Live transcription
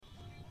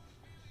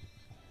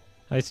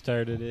I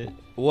started it.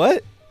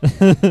 What?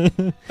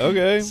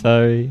 Okay.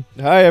 Sorry.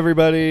 Hi,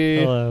 everybody.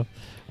 Hello.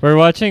 We're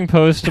watching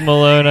Post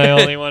Malone, I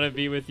Only Want to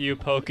Be With You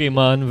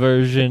Pokemon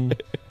version.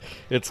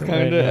 It's Right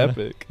kind of now.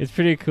 epic. It's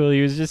pretty cool.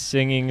 He was just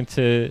singing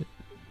to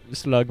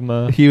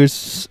Slugma. He was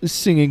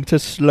singing to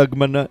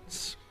Slugma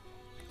Nuts.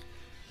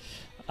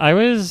 I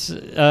was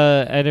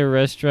at a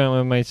restaurant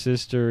with my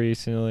sister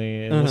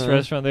recently. In this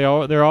restaurant,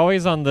 they're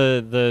always on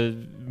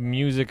the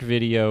music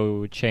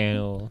video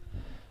channel.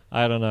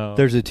 I don't know.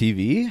 There's a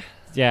TV?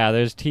 Yeah,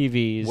 there's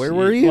TVs. Where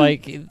were you?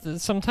 Like,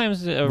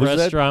 sometimes a Was that-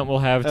 restaurant will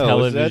have Was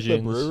that televisions. the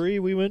brewery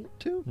we went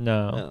to?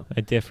 No, Oh.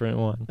 a different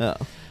one. Oh.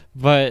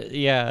 But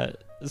yeah,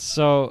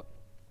 so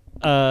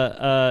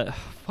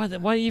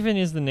what even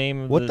is the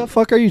name of What the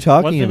fuck are you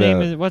talking what's the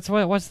about?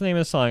 name what's the name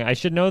of the song? I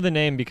should know the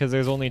name because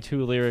there's only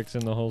 2 lyrics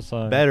in the whole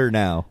song. Better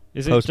now.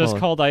 Is it Post just Malone.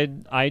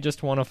 called I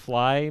Just Wanna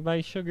Fly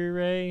by Sugar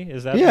Ray?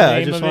 Is that Yeah, the I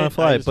name just of want it? to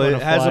fly, I Just but Wanna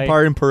it has Fly? a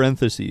part in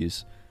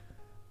parentheses.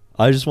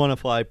 I just want to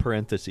fly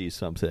parentheses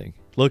something.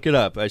 Look it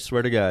up. I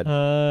swear to God.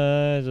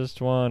 I just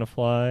wanna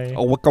fly.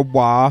 Oh, waka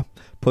wah.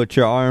 Put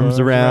your arms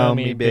around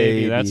me,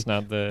 baby. That's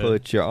not the.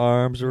 Put your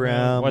arms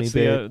around What's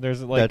me, the? baby.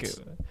 There's like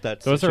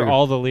That's those the are sugar.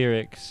 all the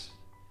lyrics.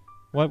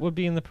 What would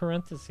be in the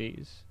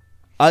parentheses?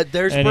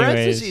 There's Anyways.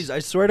 parentheses. I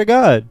swear to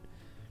God.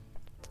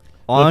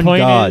 On The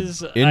point God.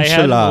 is, I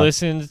Inshallah. hadn't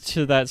listened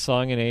to that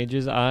song in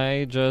ages.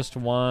 I just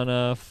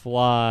wanna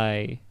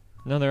fly.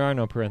 No, there are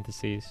no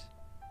parentheses.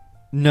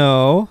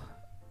 No.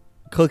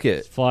 Click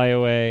it. Fly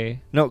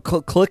away No,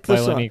 click the by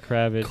song. Lenny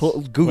Kravitz.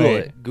 Google Wait,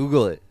 it.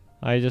 Google it.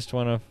 I just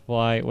wanna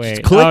fly. Wait.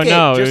 Just click oh it.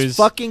 no, Just it was.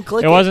 fucking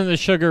click It it. wasn't the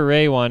Sugar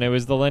Ray one. It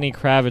was the Lenny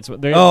Kravitz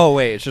one. There- Oh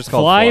wait, it's just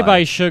called Fly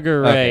by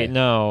Sugar Ray. Okay.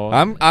 No,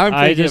 I'm I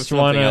thinking just of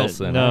something wanna. else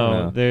then. I don't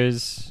No, know.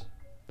 there's.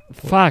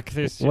 Fuck.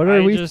 There's. What are I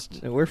we?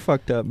 Just, We're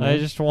fucked up, man. I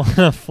just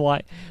wanna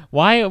fly.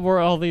 Why were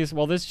all these?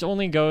 Well, this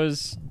only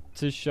goes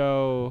to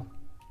show.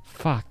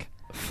 Fuck.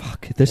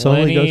 Fuck. This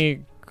only goes.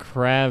 Lenny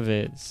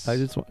Kravitz. I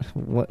just want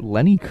what?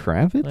 Lenny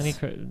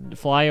Kravitz?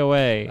 Fly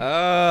Away.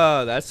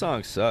 Oh, that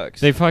song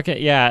sucks. They fucking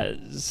yeah.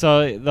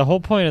 So the whole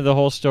point of the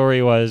whole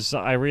story was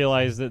I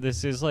realized that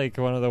this is like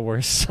one of the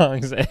worst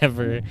songs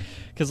ever.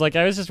 Because like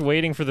I was just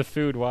waiting for the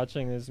food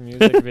watching this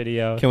music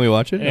video. Can we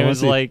watch it? And it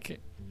was like,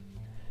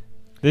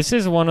 this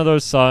is one of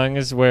those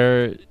songs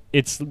where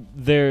it's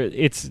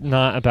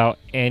not about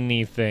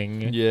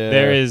anything. Yeah.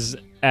 There is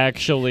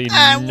actually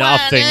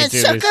nothing to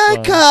this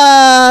song.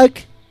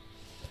 cock.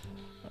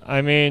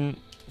 I mean,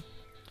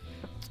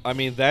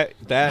 that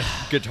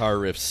guitar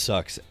riff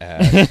sucks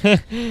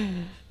ass.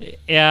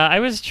 yeah, I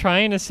was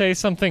trying to say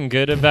something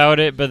good about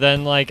it, but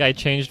then like I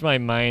changed my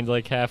mind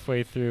like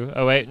halfway through.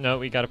 Oh wait, no,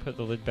 we got to put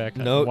the lid back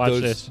on. No,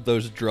 Watch this.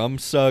 those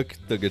drums suck.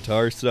 The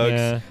guitar sucks.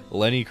 Yeah.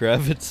 Lenny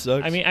Kravitz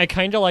sucks. I mean, I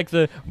kind of like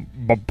the.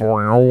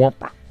 no,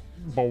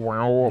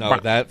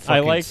 that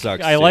fucking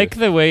sucks. I too. like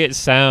the way it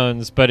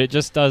sounds, but it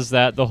just does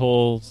that the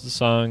whole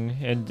song,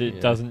 and it Yeah.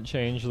 doesn't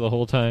change the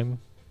whole time.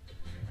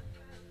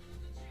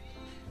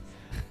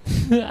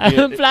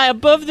 I fly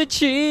above the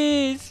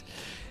trees.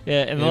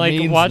 Yeah, and It like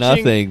means watching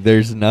nothing.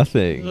 There's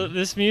nothing.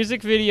 this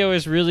music video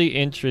is really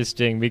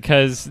interesting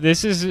because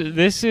this is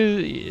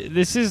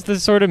the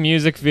sort of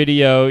music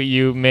video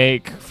you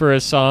make for a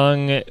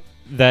song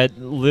that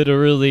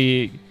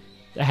literally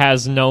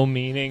has no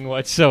meaning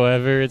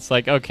whatsoever. It's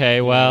like, okay,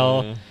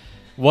 well, Yeah.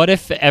 what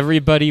if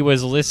everybody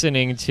was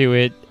listening to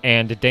it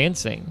and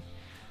dancing?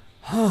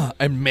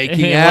 I'm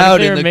making What if out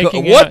they in were the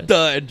making what out?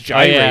 the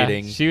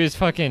gyrating. Oh, yeah. She was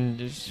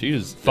fucking. She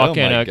was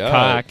fucking oh my a God.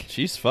 cock.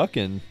 She's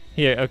fucking.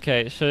 Here,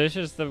 okay. So this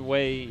is the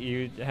way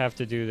you have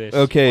to do this.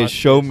 Okay, Watch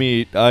show this.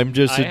 me. I'm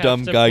just I a dumb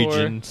have to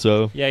gaijin,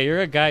 so Yeah,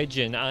 you're a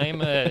gaijin.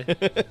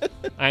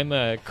 I'm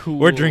a cool.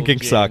 we're drinking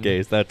jin.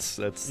 sake. That's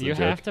the You joke.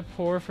 have to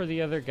pour for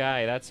the other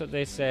guy. That's what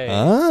they say.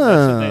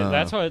 Ah.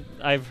 That's what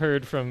I've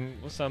heard from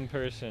some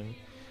person.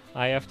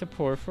 I have to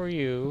pour for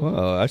you.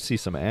 Whoa, I see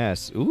some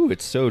ass. Ooh,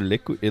 it's so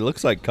liquid. It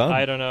looks like cum.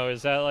 I don't know.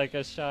 Is that like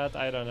a shot?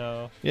 I don't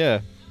know.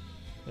 Yeah.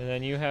 And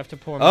then you have to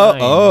pour Oh,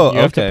 mine. oh, you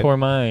have to okay. pour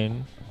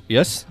mine.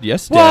 Yes, Daddy.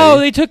 Whoa!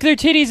 They took their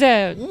titties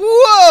out.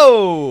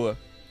 Whoa!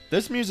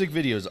 This music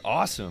video is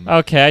awesome.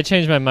 Okay, I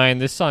changed my mind.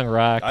 This song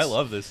rocks. I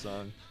love this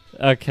song.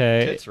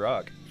 Okay. Tits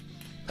rock.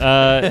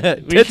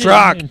 Tits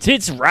rock.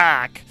 Tits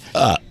rock.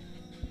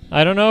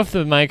 I don't know if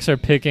the mics are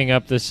picking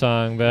up the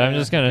song, but I'm Yeah,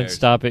 just who gonna cares?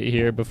 stop it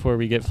here before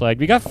we get flagged.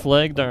 We got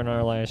flagged on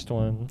our last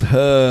one.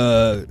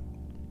 Oh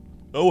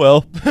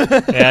well.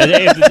 Yeah,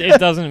 it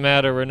doesn't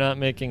matter. We're not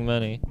making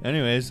money.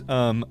 Anyways,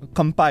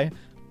 kampai.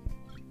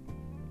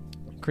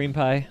 Cream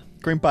pie.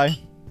 Cream pie.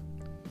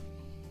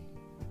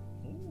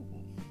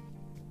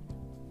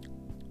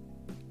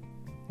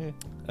 Yeah.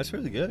 That's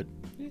really good.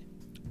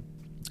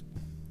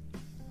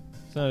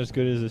 It's not as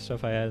good as the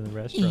stuff I had in the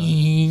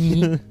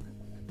restaurant.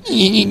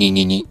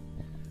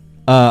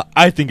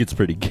 I think it's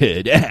pretty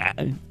good. That's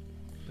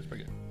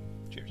pretty good.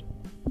 Cheers.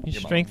 You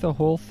Your drank the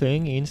whole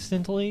thing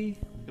instantly?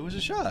 It was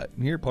a shot.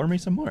 Here, pour me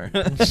some more.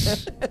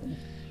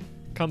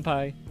 Cum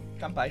pie.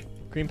 Kampai.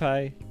 Cream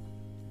pie.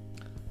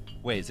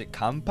 Wait, is it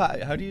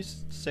kampai? How do you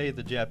say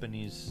the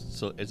Japanese?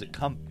 So is it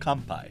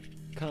kampai?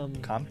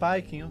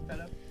 Kampai? Can you look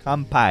that up?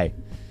 Kampai.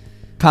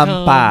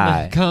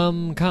 Kampai.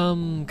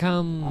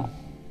 Come.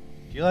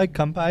 Do you like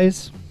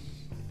kampais?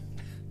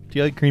 Do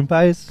you like cream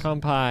pies?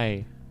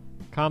 Kampai.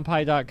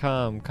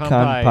 Kampai.com.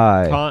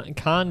 Kanpai.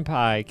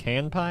 Kanpai.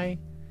 Kanpai?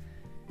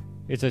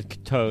 It's a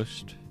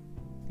toast.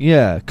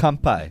 Yeah,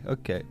 kampai.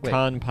 Okay. Wait.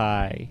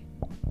 Kanpai.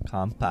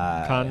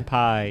 Kampai.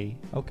 Kanpai.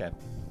 Okay.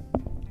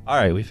 All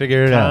right, we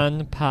figured it out.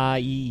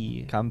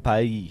 Kanpai.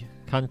 Kampai.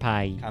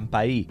 Kanpai.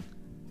 Kampai.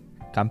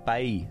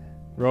 Kampai.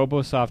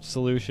 Robosoft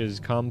Solutions.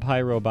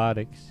 Kanpai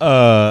Robotics.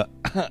 I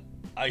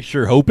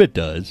sure hope it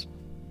does.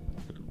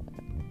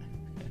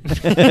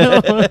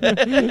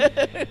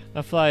 I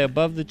fly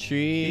above the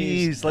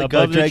trees. Like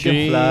above a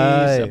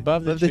dragonfly.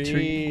 Above the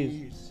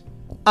trees.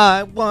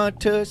 I want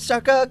to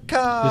suck a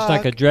cock. Just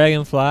like a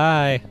dragonfly.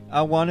 I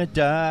want to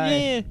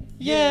die.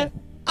 Yeah.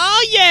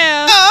 Oh,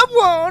 yeah. I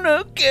want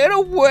to get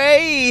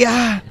away.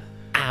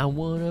 I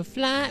want to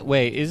fly.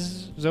 Wait,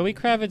 is Zoe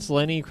Kravitz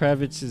Lenny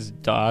Kravitz's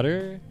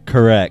daughter?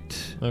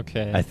 Correct.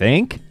 Okay. I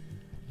think.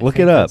 Look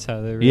think it up. that's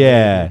how they're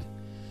Yeah. related.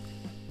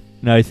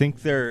 No, I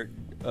think they're...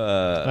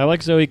 I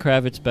like Zoe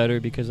Kravitz better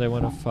because I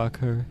want to fuck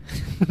her.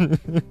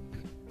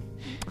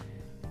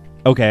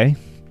 Okay.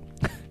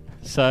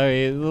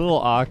 Sorry, a little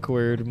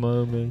awkward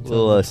moment. A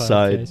little on the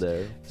aside podcast.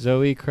 there.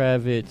 Zoe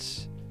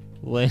Kravitz,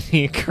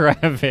 Lenny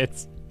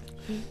Kravitz.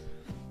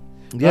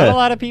 Not a Yeah.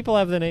 lot of people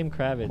have the name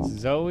Kravitz.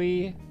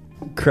 Zoe,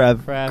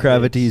 Kravitz.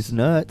 Gravity's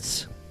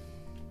nuts.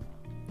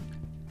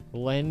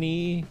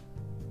 Lenny,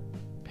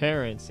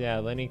 parents. Yeah,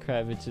 Lenny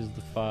Kravitz is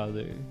the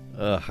father.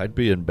 I'd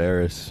be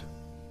embarrassed.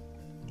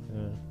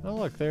 Oh,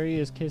 look, there he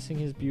is kissing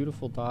his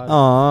beautiful daughter.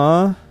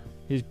 Aww.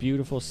 His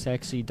beautiful,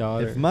 sexy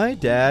daughter. If my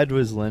dad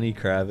was Lenny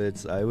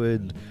Kravitz, I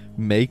would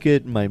make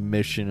it my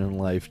mission in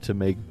life to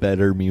make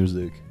better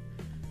music.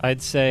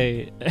 I'd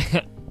say,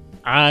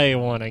 I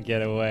want to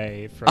get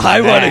away from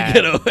I want to that.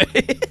 get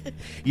away.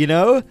 You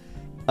know,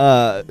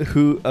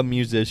 who a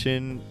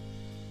musician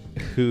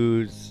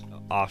whose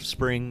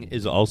offspring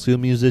is also a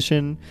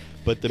musician,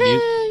 but the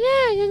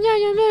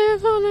you're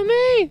calling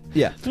me.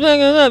 yeah.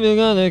 You're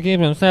gonna keep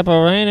them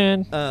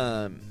separated.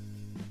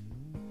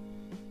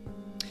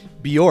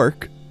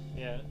 Bjork,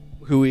 Yeah.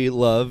 who we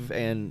love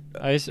and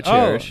I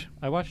cherish.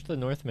 I watched The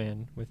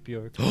Northman with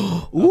Bjork.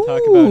 I'll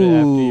talk about it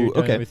after you're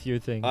done with your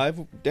thing. I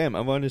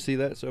wanted to see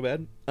that so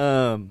bad.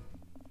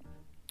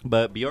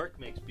 But Bjork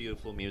makes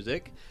beautiful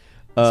music.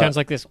 Sounds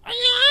like this.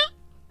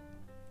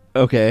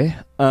 Okay.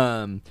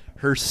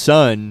 Her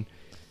son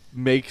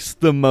makes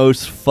the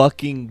most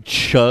fucking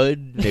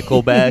chud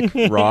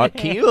Nickelback rock.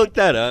 Can you look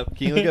that up?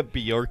 Can you look at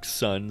Bjork's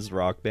son's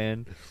rock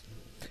band?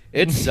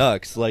 It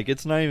sucks. Like,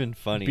 it's not even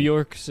funny.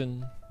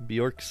 Bjorkson.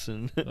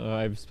 Bjorkson. Oh,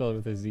 I've spelled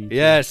it with a Z.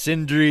 Yeah,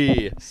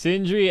 Sindri.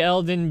 Sindri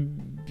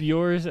Eldon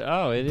Bjors.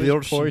 Oh, it is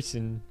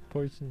Bjorkson.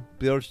 Porson.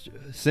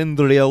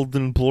 Sindri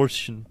Elden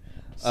Portion.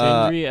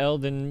 Sindri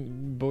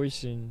Eldon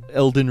Borson.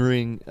 Elden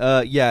Ring.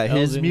 Yeah,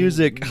 his Elden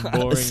music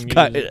boring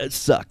it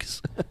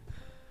sucks.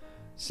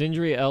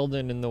 Sindri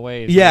Eldon in the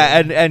ways. Yeah,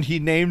 and he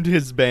named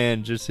his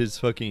band just his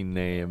fucking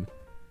name.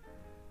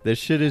 This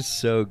shit is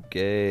so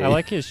gay. I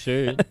like his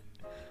shirt.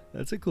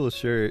 That's a cool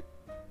shirt.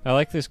 I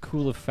like this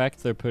cool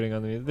effect they're putting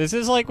on the music. This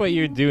is like what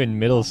you do in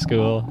middle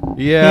school.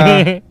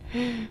 Yeah.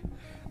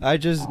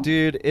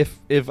 Dude,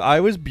 if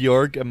I was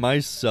Bjork and my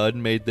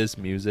son made this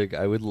music,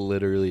 I would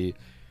literally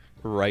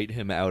write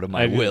him out of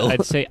my will.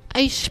 I'd say,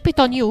 I spit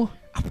on you.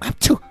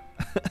 Actun,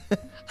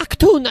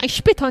 I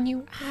spit on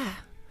you.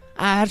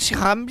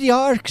 I'm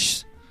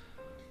Bjork's.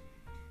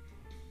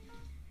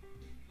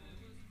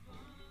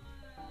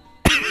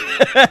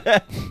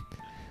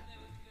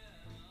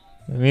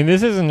 I mean,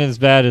 this isn't as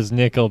bad as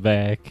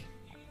Nickelback.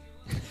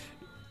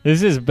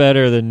 This is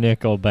better than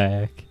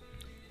Nickelback.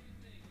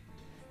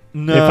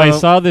 No. If I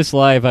saw this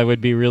live, I would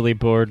be really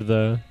bored,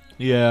 though.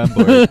 Yeah, I'm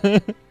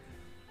bored.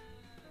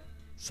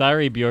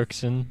 Sorry,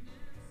 Bjorkson.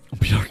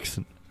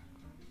 Bjorkson.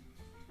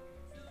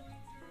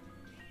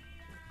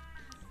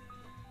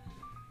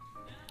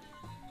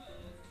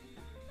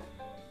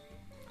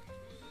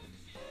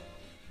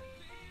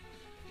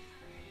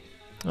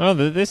 Oh,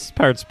 this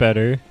part's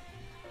better.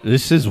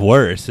 This is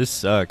worse. This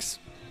sucks.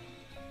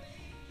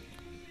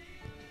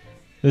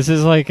 This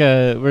is like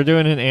we're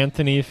doing an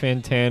Anthony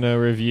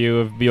Fantano review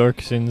of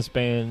Bjorkson's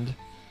band.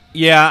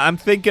 Yeah, I'm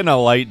thinking a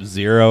light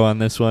 0 on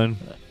this one.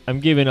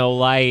 I'm giving a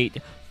light.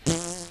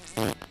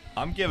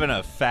 I'm giving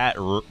a fat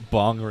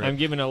bong rip. I'm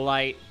giving a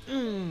light.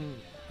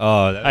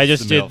 Oh, that's I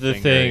just the did middle the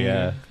finger, thing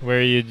yeah.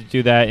 where you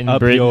do that in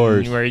Up Britain,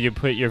 yours. where you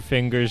put your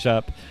fingers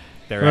up.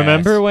 Their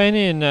Remember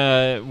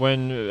ass.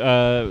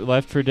 when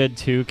Left 4 Dead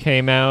 2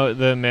 came out?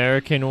 The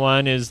American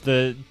one is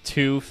the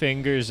 2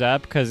 fingers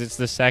up because it's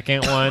the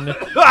second one,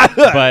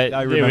 but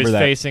I it remember was that.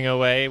 facing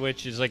away,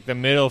 which is like the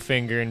middle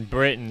finger in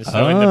Britain.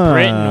 So in the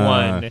Britain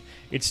one,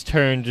 it's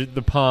turned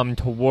the palm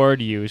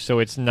toward you, so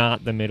it's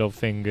not the middle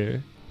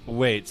finger.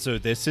 Wait, so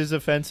this is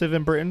offensive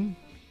in Britain?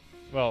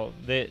 Well,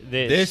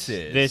 This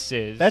is. This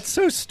is. That's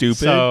so stupid.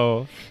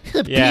 So,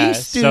 yeah,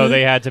 Peace, so dude.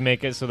 they had to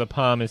make it so the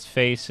palm is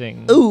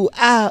facing. Ooh,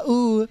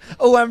 ooh.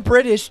 Oh, I'm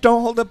British.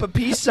 Don't hold up a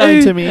peace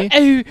sign to me.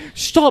 Oh,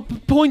 stop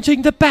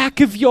pointing the back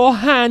of your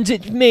hand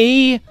at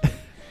me.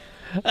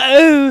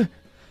 Oh.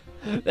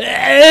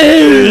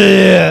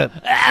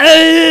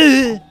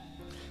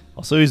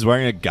 Also, he's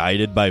wearing a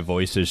Guided by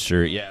Voices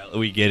shirt. Yeah,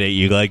 we get it.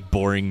 You like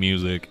boring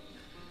music.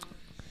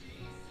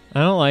 I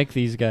don't like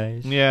these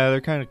guys. Yeah,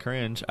 they're kind of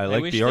cringe. I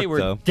like wish Bjork they were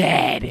though.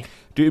 dead.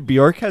 Dude,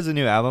 Bjork has a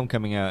new album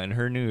coming out, and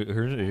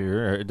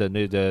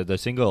the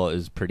single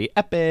is pretty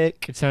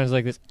epic. It sounds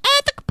like this.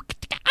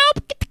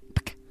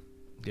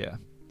 Yeah.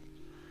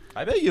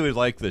 I bet you would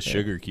like the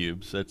Sugar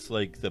Cubes. That's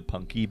like the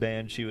punky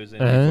band she was in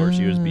before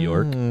she was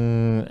Bjork.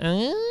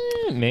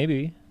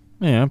 Maybe.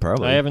 Yeah,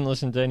 probably. I haven't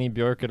listened to any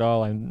Bjork at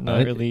all. I'm not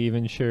I- really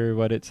even sure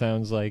what it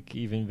sounds like,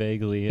 even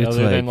vaguely. It's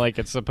Other than like- like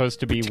it's supposed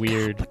to be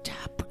weird.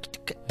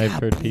 I've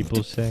heard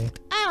people say.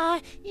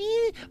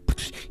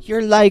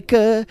 You're like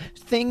a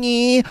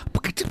thingy.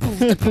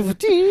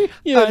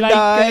 You're and like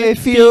I a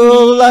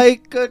feel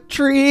like a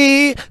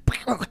tree.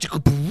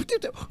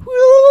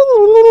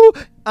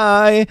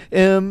 I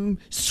am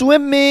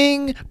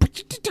swimming.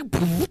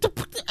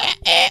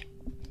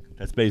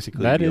 That's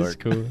basically That Bjork. is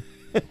cool.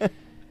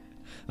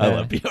 I Yeah.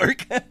 love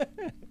Bjork.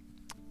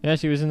 Yeah,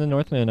 she was in the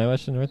Northman. I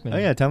watched the Northman. Oh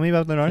yeah, tell me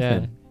about the Yeah,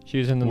 Northman. she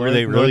was in the Were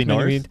they really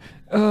Northman.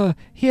 North?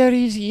 Here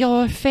is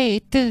your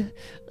fate.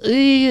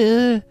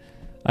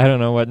 I don't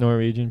know what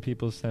Norwegian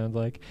people sound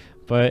like,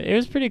 but it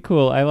was pretty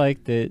cool. I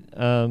liked it.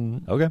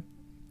 Okay.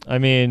 I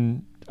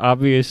mean,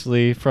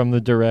 obviously, from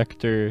the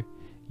director,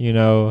 you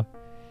know,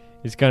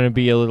 it's gonna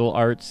be a little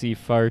artsy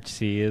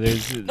fartsy.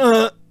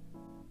 There's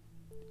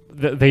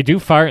they do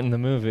fart in the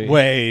movie.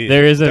 Wait,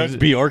 There is a- does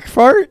Bjork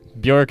fart?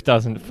 Bjork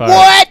doesn't fart.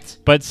 What?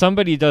 But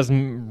somebody does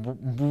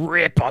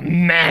rip a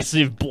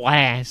massive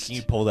blast. Can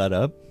you pull that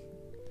up?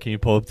 Can you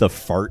pull up the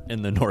fart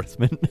in the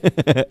Northman?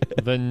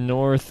 The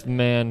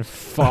Northman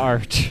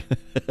fart.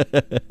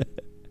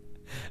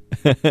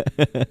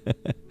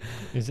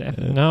 Is that,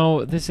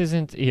 no, this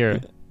isn't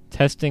here.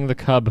 Testing the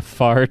cub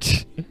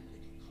fart.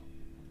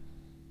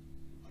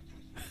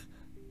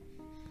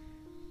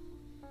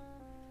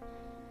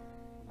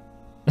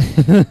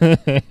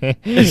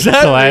 Is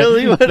that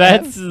really what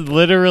That's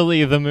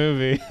literally the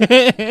movie.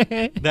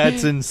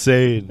 That's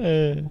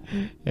insane.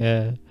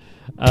 Yeah.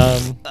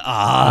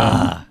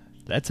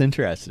 That's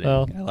interesting.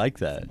 Well. I like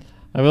that.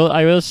 I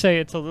will say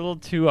it's a little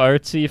too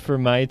artsy for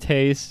my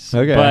tastes.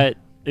 Okay. But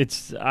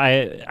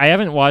I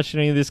haven't watched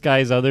any of this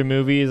guy's other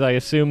movies. I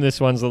assume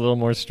this one's a little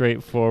more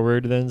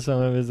straightforward than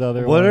some of his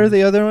other What ones. are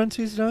the other ones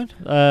he's done?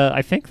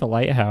 I think The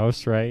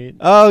Lighthouse, right?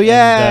 Oh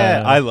yeah,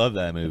 And, I love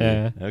that movie.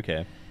 yeah.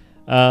 Okay.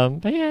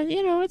 But yeah,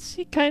 you know, it's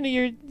kind of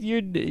your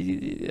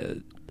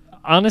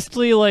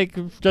honestly,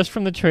 like, just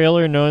from the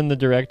trailer, knowing the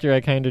director,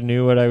 I kind of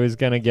knew what I was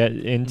gonna get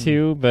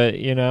into. But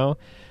you know,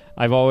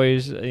 I've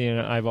always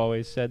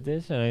said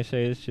this, and I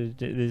say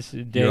this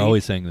day. You're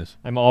always saying this.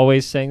 I'm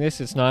always saying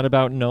this. It's not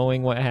about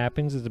knowing what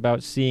happens. It's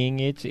about seeing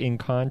it in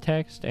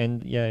context.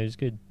 And yeah, it was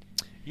good.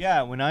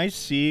 Yeah, when I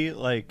see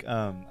like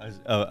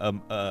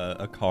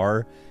a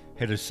car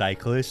hit a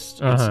cyclist,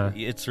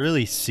 it's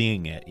really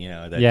seeing it. You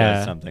know, that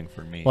does something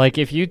for me. Like,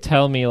 if you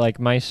tell me, like,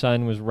 my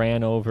son was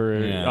ran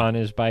over Yeah. on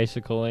his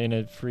bicycle in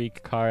a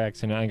freak car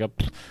accident, I go,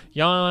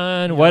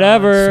 yawn,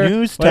 whatever.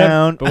 Snooze whatever.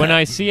 town. But when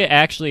I see it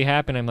actually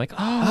happen, I'm like,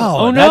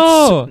 Oh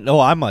no. No,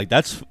 I'm like,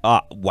 that's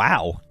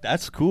wow,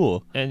 that's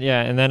cool. And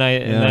yeah, and then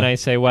I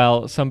say,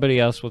 well, somebody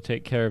else will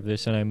take care of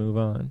this, and I move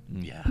on.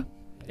 Yeah,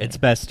 it's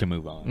best to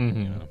move on. Mhm.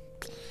 You know?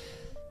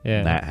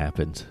 Yeah. That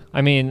happens.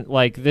 I mean,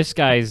 like, this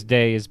guy's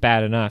day is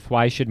bad enough.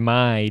 Why should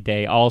my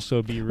day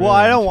also be ruined? Well,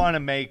 I don't want to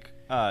make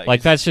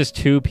like, that's just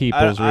two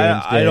people's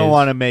ruined I don't days.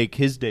 want to make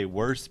his day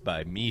worse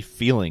by me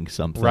feeling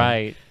something.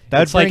 Right.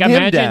 That'd It's like, bring him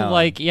imagine, down.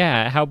 like,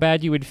 yeah, how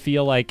bad you would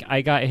feel, like,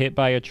 I got hit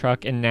by a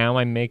truck and now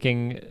I'm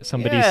making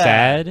somebody Yeah,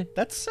 sad.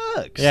 That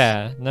sucks.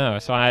 Yeah, no,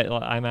 so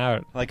I'm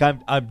out. Like I'm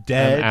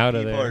dead. I'm out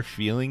of People there. are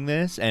feeling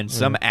this, and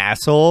some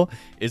asshole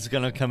is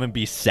gonna come and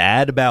be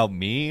sad about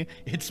me.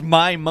 It's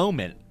my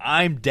moment.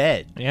 I'm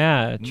dead.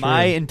 Yeah, true.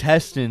 My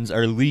intestines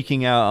are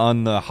leaking out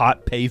on the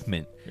hot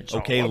pavement.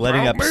 Okay,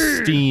 letting up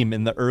steam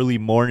in the early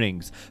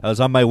mornings. I was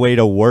on my way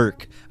to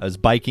work. I was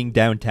biking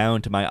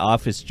downtown to my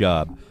office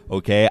job.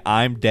 Okay,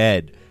 I'm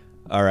dead.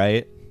 All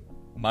right.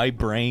 My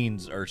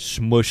brains are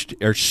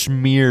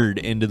smeared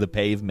into the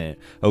pavement.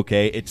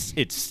 Okay, it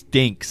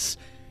stinks.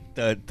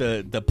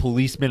 The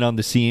policemen on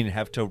the scene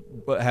have to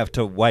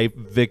wipe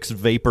Vicks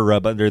vapor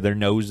rub under their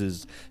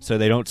noses so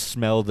they don't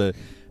smell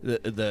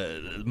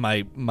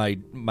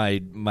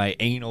my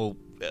anal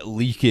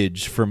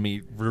leakage from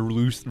me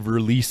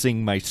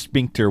releasing my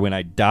sphincter when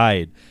I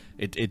died.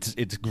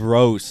 It's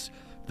gross.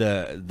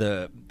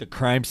 The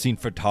crime scene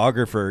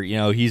photographer, you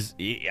know, he's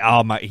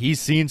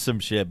seen some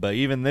shit, but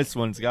even this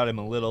one's got him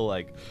a little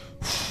like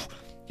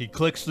He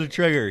clicks the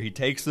trigger. He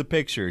takes the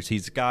pictures.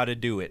 He's got to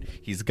do it.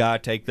 He's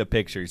got to take the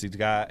pictures.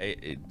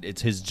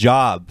 It's his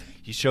job.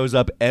 He shows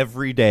up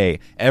every day.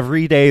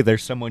 Every day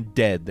there's someone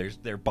dead.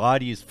 Their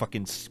body is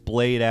fucking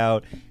splayed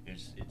out.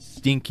 It's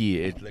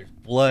stinky. There's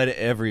blood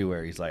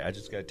everywhere. He's like, I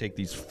just got to take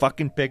these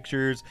fucking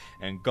pictures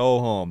and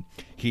go home.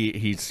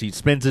 He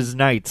spends his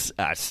nights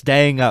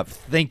staying up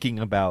thinking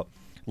about,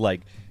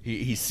 like,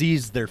 he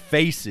sees their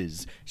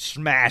faces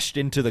smashed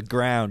into the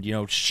ground,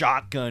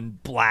 shotgun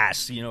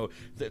blasts,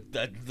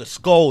 the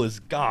skull is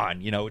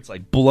gone, it's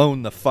like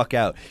blown the fuck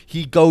out.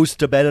 He goes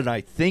to bed at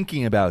night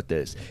thinking about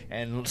this,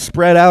 and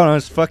spread out on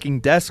his fucking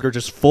desk are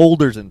just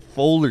folders and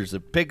folders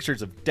of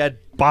pictures of dead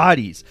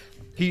bodies.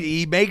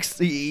 He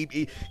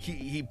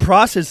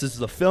processes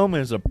the film in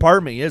his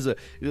apartment. He has a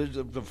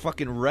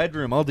fucking red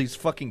room. All these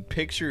fucking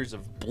pictures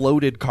of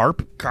bloated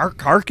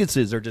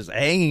carcasses are just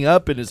hanging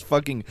up in his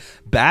fucking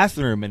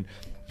bathroom. And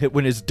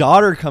when his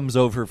daughter comes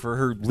over for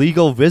her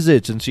legal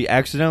visits and she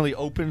accidentally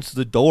opens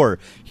the door,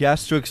 he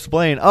has to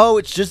explain, oh,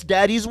 it's just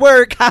daddy's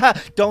work.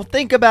 Don't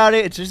think about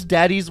it. It's just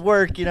daddy's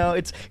work.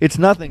 It's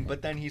nothing.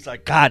 But then he's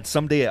like, God,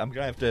 someday I'm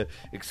going to have to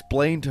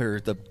explain to her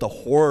the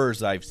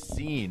horrors I've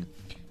seen.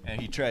 And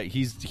he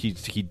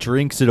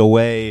drinks it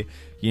away,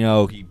 he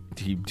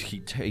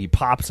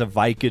pops a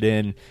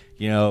Vicodin,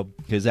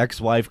 his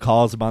ex-wife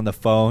calls him on the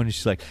phone, and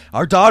she's like,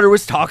 our daughter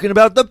was talking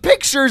about the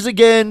pictures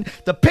again.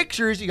 The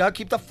pictures, you gotta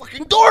keep the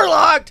fucking door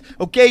locked,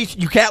 okay?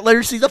 You can't let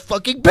her see the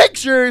fucking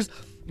pictures.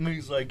 And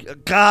he's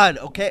like, God,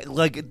 okay,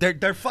 like,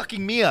 they're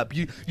fucking me up.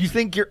 You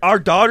think our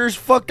daughter's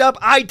fucked up?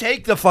 I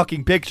take the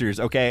fucking pictures,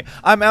 okay?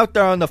 I'm out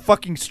there on the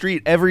fucking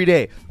street every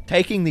day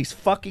taking these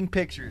fucking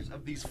pictures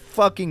of these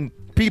fucking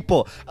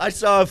people. I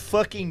saw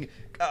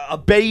a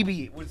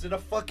baby was in a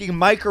fucking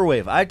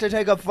microwave. I had to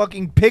take a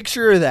fucking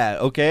picture of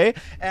that, okay?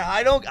 And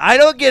I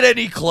don't get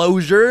any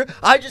closure.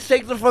 I just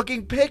take the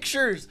fucking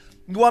pictures.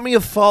 You want me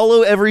to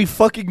follow every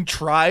fucking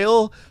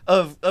trial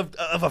of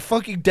a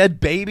fucking dead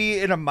baby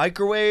in a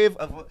microwave,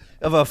 of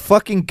a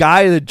fucking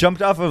guy that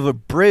jumped off of a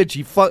bridge?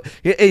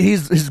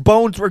 His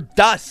bones were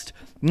dust.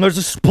 There's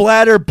a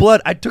splatter of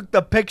blood. I took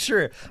the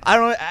picture.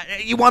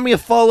 You want me to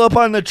follow up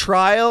on the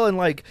trial and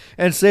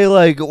say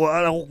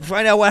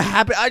find out what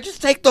happened? I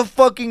just take the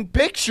fucking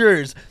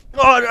pictures.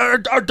 Oh,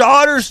 our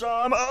daughter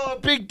saw him. Oh,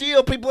 big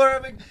deal. People are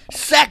having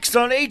sex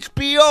on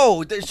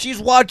HBO. She's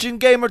watching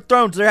Game of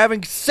Thrones. They're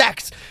having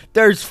sex.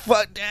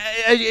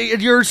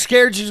 You're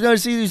scared she's gonna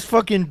see these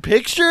fucking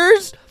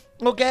pictures?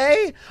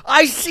 Okay,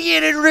 I see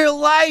it in real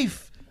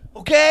life.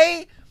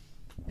 Okay,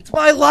 it's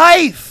my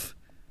life.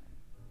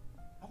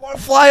 I want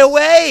to fly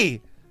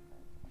away.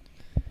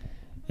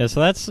 Yeah, so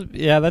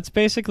that's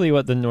basically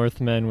what The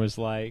Northman was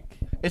like.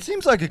 It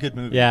seems like a good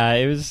movie. Yeah,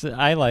 it was.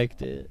 I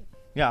liked it.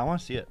 Yeah, I want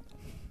to see it.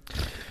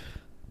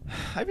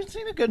 I haven't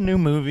seen a good new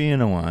movie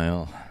in a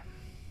while.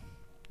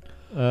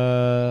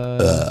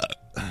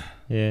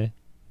 Yeah.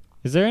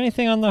 Is there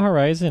anything on the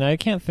horizon? I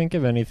can't think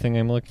of anything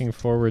I'm looking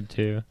forward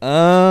to.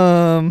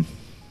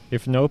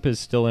 If Nope is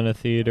still in a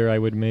theater, I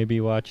would maybe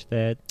watch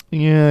that.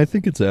 Yeah, I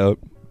think it's out.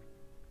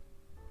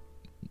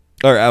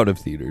 Or out of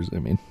theaters, I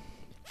mean.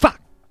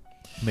 Fuck!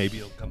 Maybe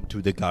it'll come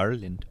to the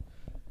Garland.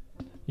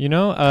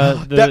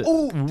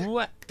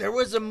 What? There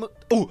was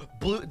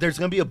there's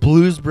gonna be a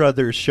Blues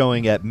Brothers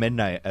showing at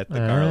midnight at the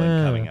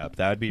Garland coming up.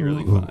 That would be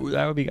really fun.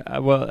 That would be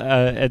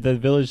at the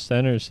Village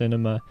Center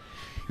Cinema.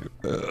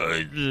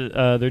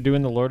 They're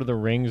doing the Lord of the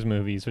Rings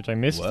movies, which I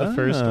missed the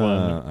first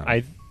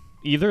one.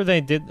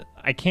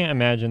 I can't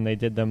imagine they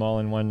did them all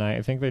in one night.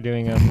 I think they're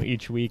doing them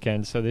each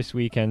weekend. So this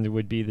weekend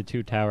would be the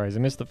Two Towers. I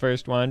missed the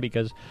first one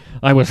because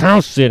I was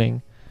house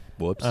sitting.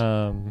 Whoops.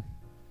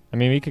 I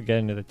mean, we could get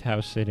into the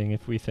house sitting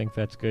if we think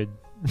that's good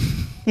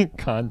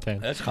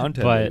content. That's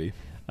content, but, baby.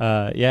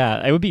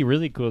 Yeah, it would be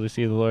really cool to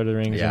see the Lord of the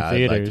Rings in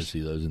theaters. I'd like to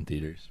see those in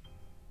theaters.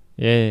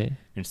 Yeah.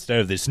 Instead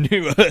of this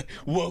new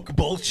woke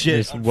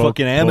bullshit on woke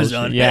fucking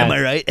Amazon. Bullshit. Yeah. Am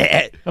I right?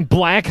 A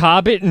Black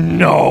Hobbit?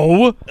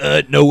 No.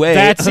 No way.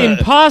 That's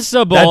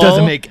impossible. That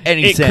doesn't make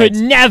any sense. It could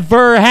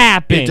never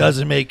happen. It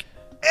doesn't make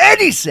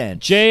any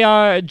sense.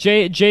 J.K.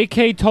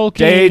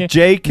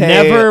 Tolkien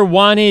never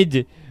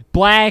wanted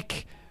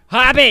black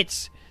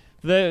hobbits.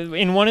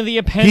 In one of the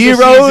appendices,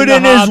 he wrote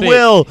in his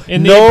will,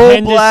 in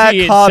no black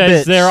hobbits.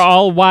 Says they're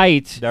all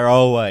white. They're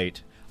all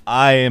white.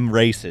 I am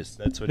racist.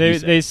 That's what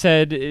he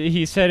said.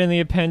 He said in the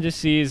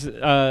appendices,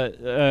 the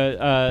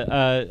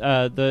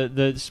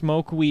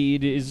smoke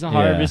weed is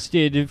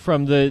harvested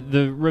from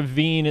the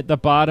ravine at the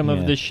bottom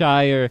of the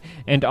Shire,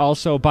 and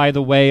also, by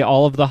the way,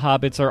 all of the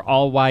hobbits are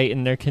all white,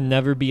 and there can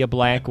never be a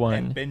black one.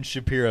 And Ben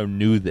Shapiro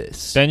knew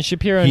this. Ben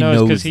Shapiro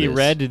knows because he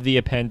read the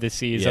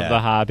appendices of the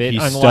Hobbit. He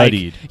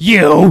studied.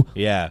 You.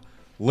 Yeah.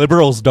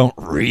 Liberals don't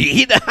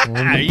read.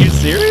 Are you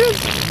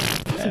serious?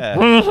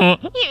 Yeah.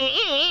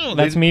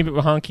 That's me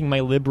honking my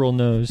liberal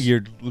nose.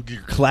 Your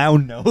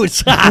clown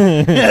nose.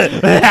 Clown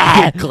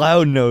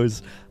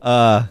nose.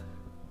 Yeah,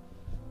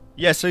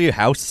 so you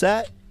house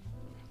sat?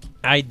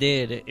 I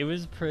did. It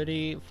was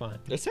pretty fun.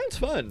 That sounds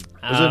fun.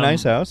 Was it a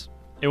nice house?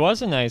 It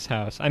was a nice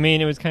house. I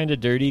mean, it was kind of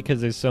dirty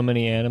because there's so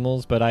many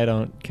animals, but I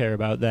don't care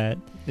about that.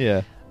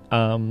 Yeah.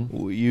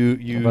 But-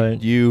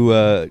 You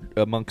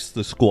amongst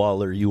the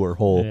squalor, you were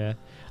whole. Yeah.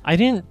 I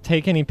didn't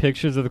take any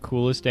pictures of the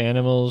coolest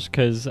animals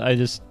because I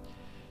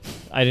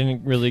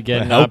didn't really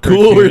get an How cool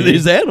were opportunity.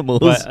 these animals?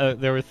 But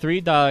there were 3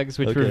 dogs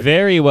which were Okay.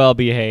 very well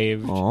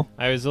behaved. Aw.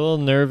 I was a little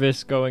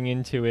nervous going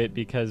into it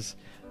because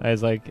I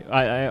was like,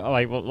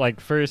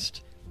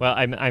 first. Well,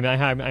 I'm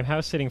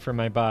house sitting for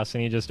my boss,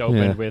 and he just opened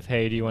Yeah. with,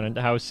 "Hey, do you want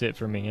to house sit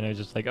for me?" And I was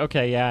just like,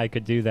 "Okay, yeah, I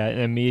could do that."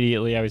 And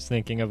immediately I was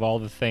thinking of all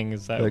the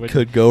things that would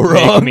could go make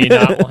wrong. me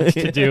not want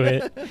to do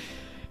it.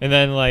 And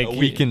then like A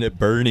weekend at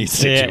Bernie's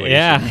situation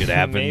yeah, could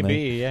happen.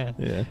 maybe, yeah.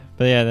 Yeah.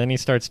 But yeah, then he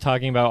starts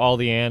talking about all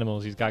the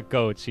animals. He's got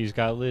goats. He's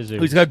got lizards.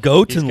 Oh, he's got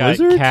goats he's and got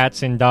lizards.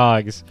 cats and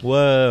dogs.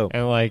 Whoa.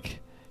 And like,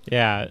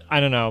 yeah, I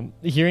don't know.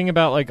 Hearing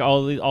about like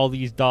all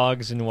these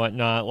dogs and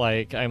whatnot,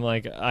 like I'm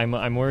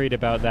worried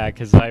about that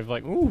because I've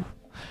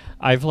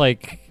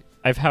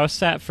house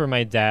sat for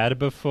my dad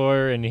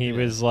before, and he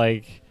was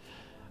like,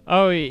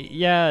 "Oh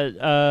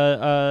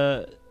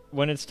yeah,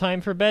 when it's time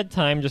for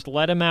bedtime, just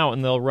let them out,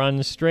 and they'll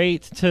run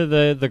straight to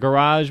the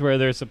garage where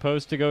they're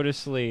supposed to go to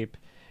sleep."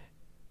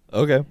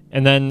 Okay.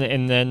 And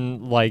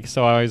then like,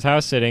 so I was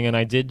house sitting, and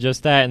I did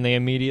just that, and they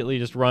immediately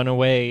just run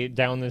away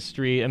down the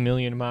street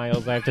 1,000,000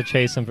 miles. I have to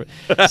chase them. So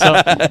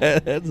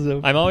That's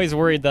so I'm always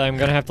worried that I'm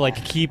gonna have to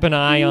like keep an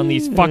eye on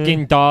these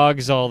fucking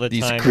dogs all the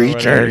These time. or whatever.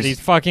 creatures. These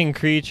fucking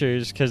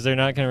creatures, because they're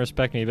not gonna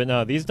respect me. But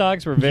no, these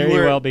dogs were very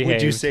well behaved.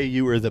 Would you say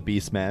you were the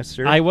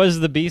Beastmaster? I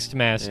was the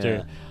Beastmaster.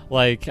 Yeah.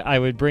 Like, I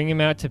would bring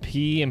him out to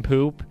pee and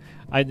poop.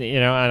 I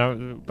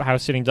don't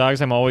house sitting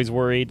dogs. I'm always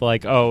worried,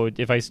 like, oh,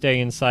 if I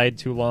stay inside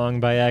too long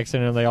by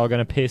accident, are they all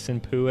gonna piss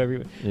and poo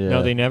every? Yeah.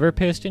 No, they never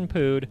pissed and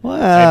pooed. Wow.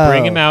 I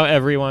bring him out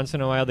every once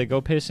in a while. They go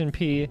piss and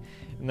pee,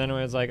 and then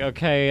I was like,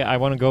 okay, I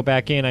want to go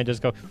back in. I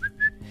just go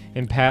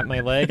and pat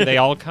my leg. They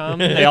all come.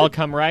 They all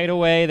come right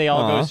away. They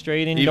all go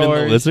straight indoors.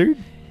 Even the lizard?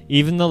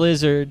 Even the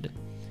lizard.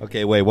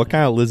 Okay, wait. What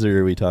kind of lizard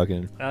are we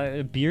talking?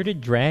 A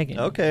bearded dragon.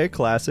 Okay,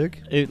 classic.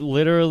 It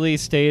literally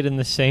stayed in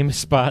the same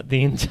spot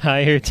the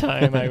entire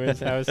time I was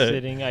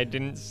sitting. I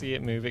didn't see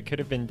it move. It could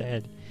have been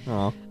dead.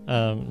 Oh.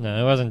 No,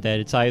 it wasn't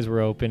dead. Its eyes were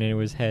open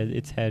and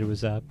its head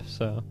was up.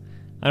 So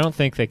I don't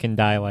think they can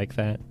die like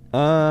that.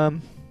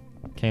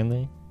 Can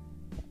they?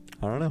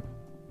 I don't know.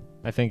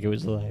 I think it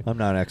was alive. I'm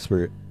not an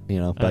expert,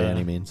 by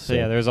any means. So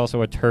yeah, there was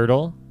also a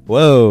turtle,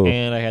 Whoa.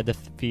 and I had to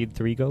feed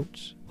 3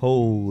 goats.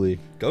 Holy.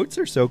 Goats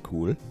are so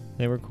cool.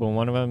 They were cool.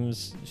 One of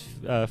them's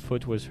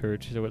foot was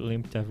hurt, so it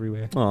limped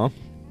everywhere. Oh.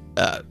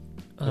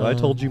 I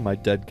told you my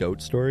dead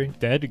goat story.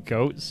 Dead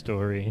goat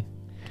story.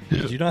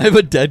 Did you not have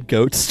a dead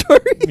goat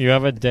story? You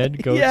have a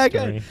dead goat Yeah,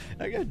 story.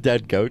 I got a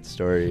dead goat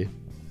story.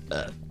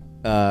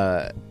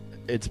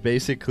 It's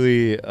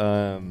basically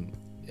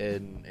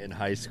in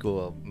high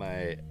school,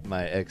 my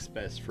ex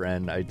best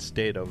friend. I'd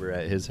stayed over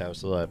at his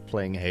house a lot,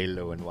 playing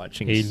Halo and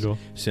watching Halo.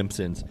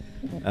 Simpsons.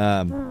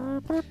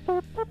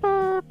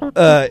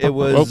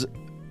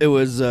 It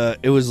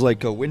was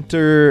like a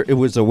winter. It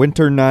was a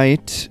winter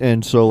night,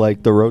 and so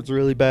like the roads were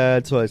really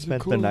bad. So I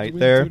spent the night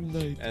there,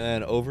 and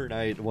then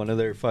overnight, one of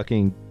their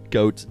fucking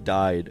goats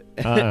died,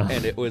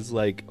 and it was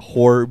like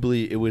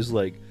horribly. It was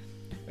like,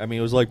 I mean,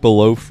 it was like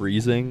below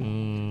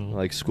freezing.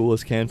 Like school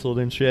was canceled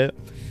and shit,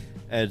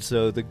 and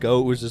so the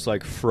goat was just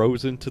like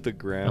frozen to the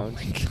ground. Oh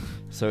my God.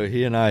 So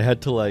he and I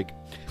had to like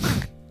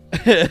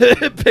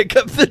pick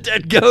up the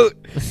dead goat.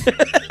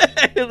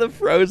 The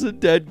frozen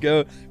dead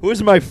goat. Who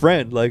was my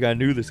friend? Like, I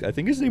knew this guy. I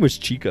think his name was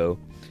Chico.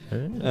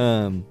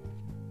 And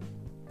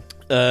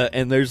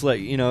there's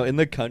like, in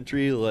the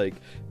country, like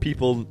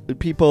people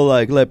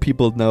like let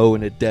people know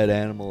when a dead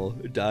animal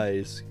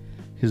dies,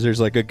 because there's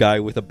like a guy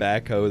with a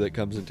backhoe that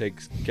comes and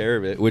takes care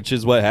of it, which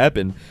is what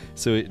happened.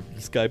 So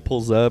this guy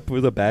pulls up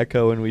with a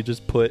backhoe, and we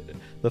just put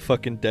the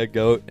fucking dead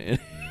goat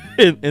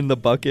in the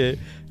bucket,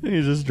 and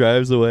he just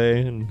drives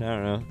away. And I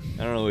don't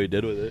know what he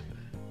did with it,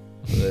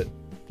 but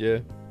yeah.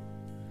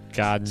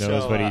 God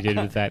knows So, what he did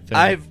with that thing.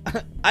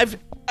 I've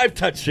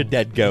touched a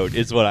dead goat,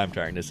 is what I'm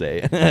trying to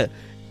say.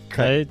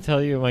 Can I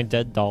tell you my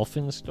dead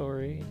dolphin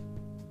story?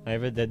 I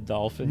have a dead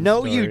dolphin No,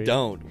 story. you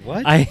don't.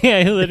 What? I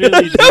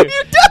literally do. No,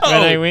 you don't.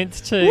 When I went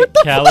to What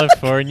the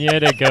California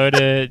to go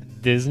to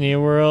Disney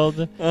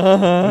World,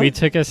 Uh-huh. we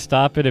took a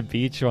stop at a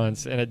beach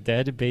once, and a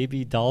dead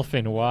baby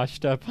dolphin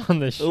washed up on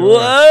the shore.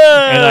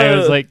 Whoa. And I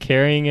was like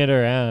carrying it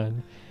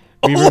around.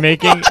 We were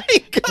making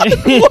my God,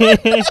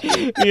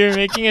 we were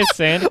making a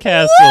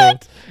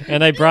sandcastle,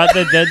 and I brought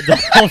the dead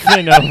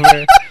dolphin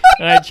over,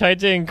 and I tried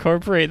to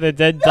incorporate the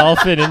dead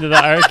dolphin into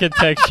the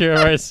architecture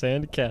of our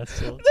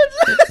sandcastle.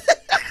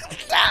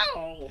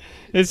 No.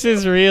 This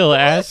is real.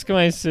 Ask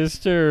my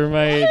sister or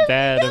my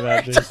dad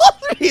about this.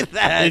 Told me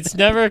that. It's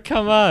never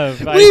come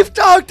up. We've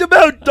talked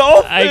about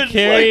dolphins. I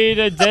carried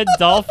a dead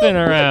dolphin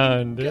Oh my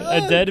around. A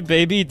God. dead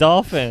baby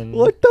dolphin.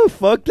 What the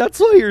fuck? That's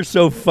why you're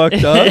so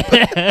fucked up.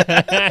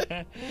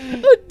 A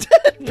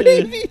dead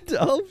baby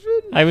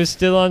dolphin. I was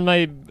still on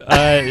my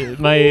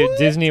my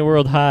Disney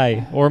World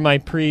high, or my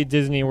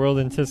pre-Disney World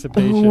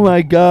anticipation. Oh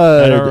my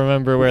god! I don't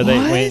remember where they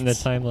went in the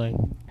What?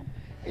 timeline.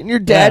 And your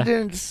dad Yeah.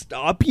 didn't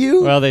stop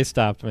you? Well, they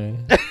stopped me.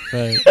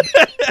 But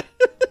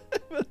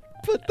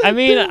I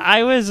mean,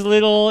 I was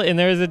little, and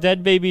there was a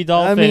dead baby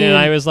dolphin, mean- and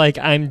I was like,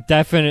 I'm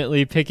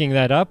definitely picking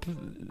that up.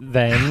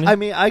 Then I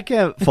mean, I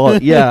can't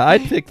fault. Yeah,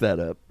 I'd pick that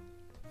up.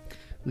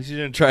 At least you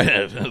didn't try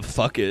to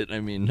fuck it. I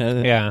mean,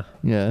 yeah,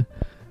 yeah.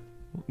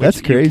 That's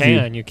Which crazy.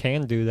 You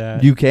can do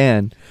that. You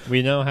can.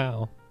 We know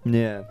how.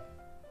 Yeah.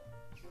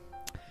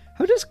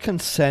 How does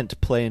consent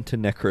play into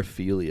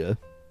necrophilia?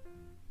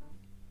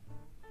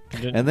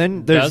 And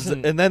then there's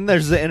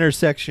the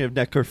intersection of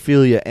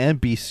necrophilia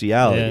and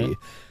bestiality. Yeah.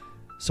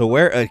 So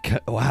where?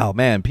 Wow,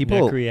 man,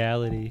 people.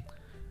 reality.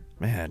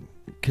 Man,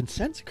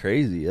 consent's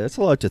crazy. That's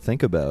a lot to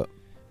think about.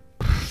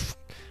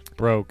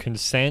 Bro,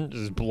 consent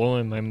is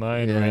blowing my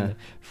mind Yeah. right now.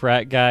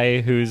 Frat guy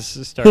who's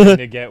starting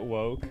to get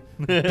woke.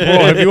 Bro,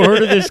 have you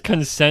heard of this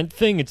consent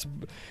thing? It's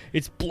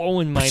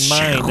blowing my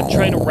mind. I'm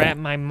trying to wrap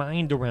my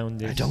mind around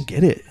this. I don't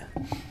get it.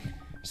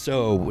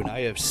 So when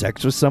I have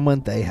sex with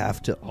someone, they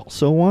have to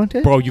also want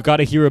it? Bro, you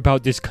gotta hear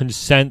about this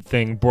consent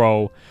thing,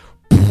 bro.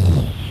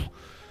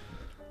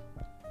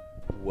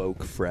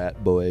 Woke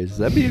frat boys.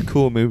 That'd be a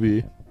cool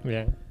movie.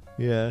 Yeah.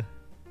 Yeah.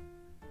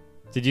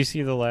 Did you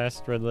see the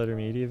last Red Letter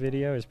Media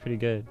video? It's pretty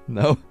good.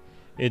 No?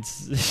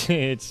 It's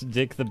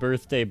Dick the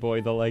Birthday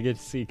Boy, the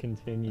legacy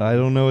continues. I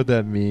don't know what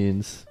that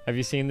means. Have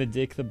you seen the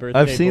Dick the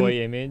Birthday seen-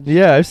 Boy image?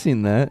 Yeah, I've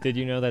seen that. Did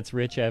you know that's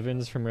Rich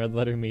Evans from Red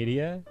Letter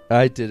Media?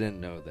 I didn't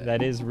know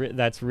that.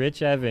 That's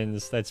Rich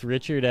Evans. That's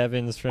Richard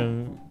Evans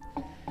from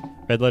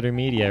Red Letter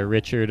Media.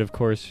 Richard, of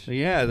course.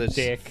 Yeah, that's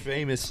Dick.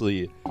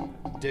 famously.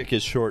 Dick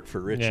is short for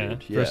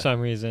Richard. Yeah, for some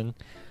reason.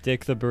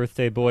 Dick the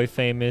Birthday Boy,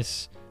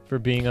 famous for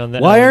being on the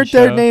Why Ellen aren't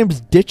their Show.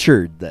 names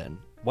Ditchard then?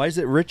 Why is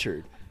it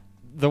Richard?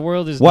 The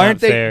world is Why not aren't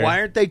they? fair. Why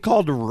aren't they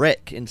called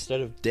Rick instead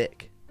of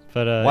Dick?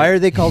 But Why are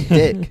they called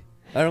Dick?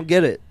 I don't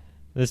get it.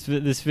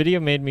 This video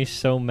made me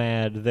so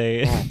mad.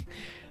 They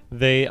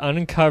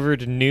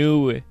uncovered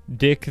new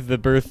Dick the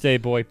Birthday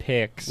Boy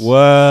pics.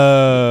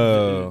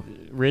 Whoa!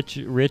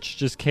 Rich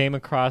just came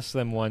across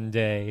them one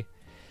day,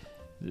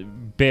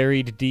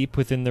 buried deep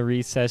within the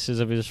recesses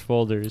of his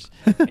folders,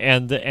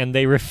 and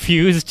they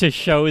refused to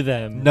show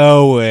them.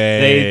 No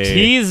way. They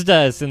teased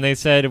us and they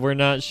said we're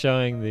not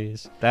showing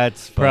these.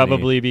 That's funny.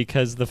 Probably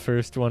because the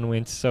first one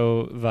went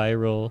so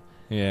viral.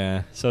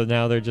 Yeah. So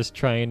now they're just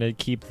trying to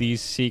keep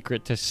these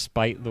secret to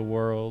spite the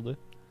world.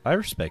 I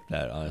respect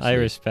that, honestly. I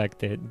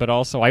respect it, but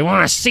also I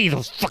want to see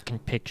those fucking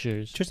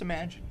pictures. Just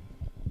imagine.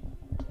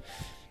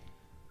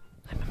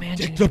 I'm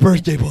imagining Dick the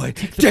birthday boy.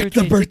 Dick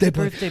the birthday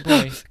boy.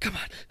 boy. Come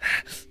on.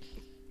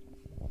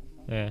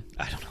 Yeah.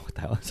 I don't know what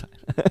the hell is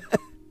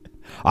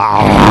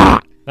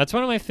that. That's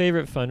one of my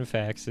favorite fun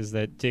facts is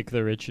that Dick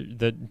the Richard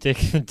boy, Dick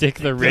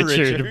the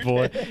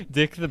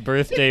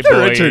birthday Dick the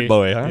boy, Richard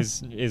boy, huh?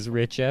 is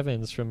Rich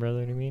Evans from Red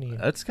Letter Media.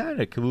 That's kind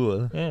of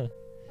cool. Yeah.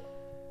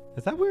 I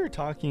thought we were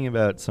talking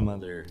about some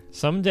other.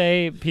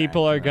 Someday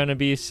people are Fact, gonna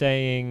be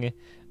saying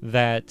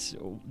that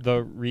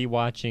the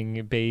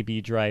rewatching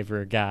Baby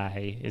Driver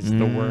guy is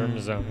the Worm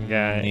Zone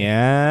guy.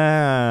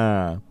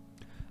 Yeah.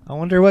 I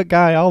wonder what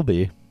guy I'll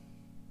be.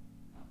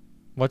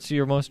 What's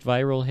your most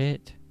viral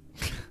hit?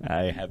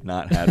 I have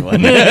not had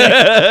one.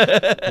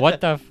 What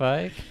the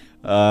fuck?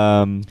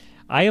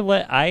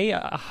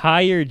 I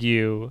hired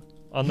you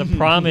on the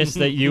promise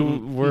that you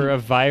were a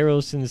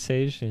viral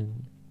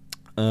sensation.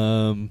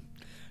 Might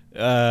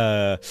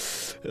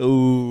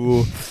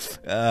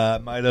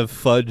have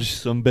fudged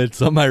some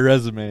bits on my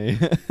resume.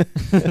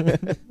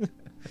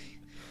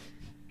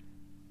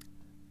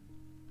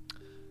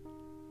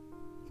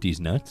 These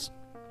nuts.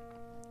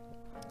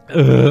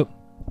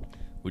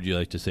 Would you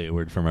like to say a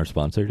word from our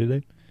sponsor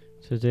today?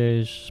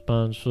 Today's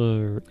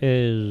sponsor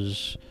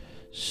is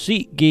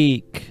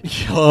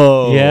SeatGeek.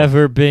 Yo. You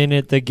ever been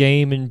at the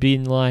game and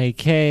been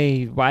like,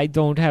 hey, I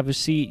don't have a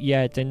seat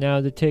yet, and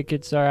now the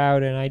tickets are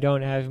out and I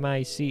don't have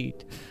my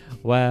seat?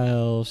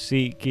 Well,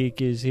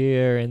 SeatGeek is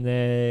here and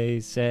they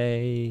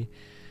say,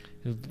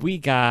 we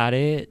got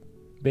it,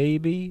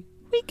 baby.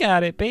 We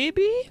got it,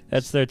 baby.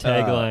 That's their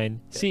tagline.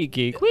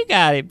 SeatGeek, we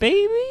got it,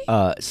 baby.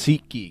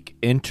 SeatGeek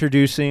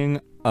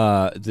introducing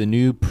the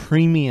new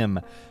premium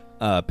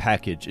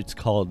package. It's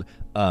called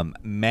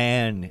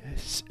Man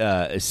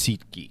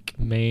SeatGeek.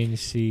 Main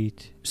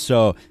seat.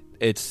 So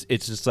it's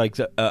just like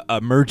the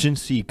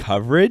emergency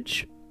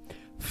coverage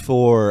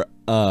for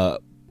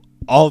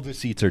all the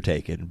seats are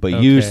taken,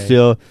 but you Okay.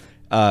 still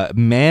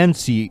Man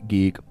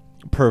SeatGeek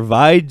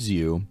provides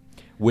you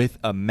with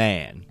a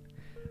man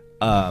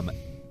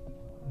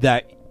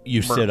that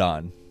you sit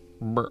on.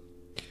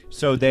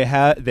 So they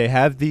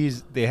have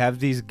these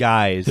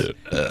guys,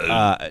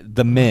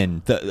 the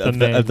men,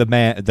 the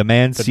man The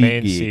main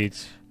SeatGeek.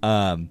 seats.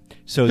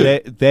 So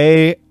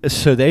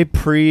they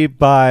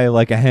pre-buy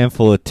like a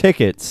handful of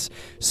tickets.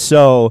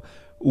 So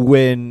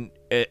when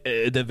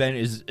the event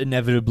is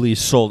inevitably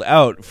sold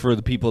out for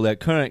the people that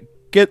couldn't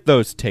get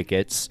those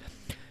tickets,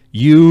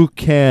 you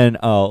can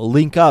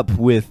link up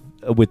with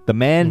the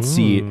man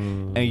seat,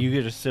 Ooh. and you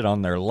get to sit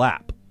on their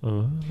lap.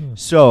 Oh.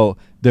 So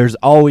there's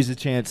always a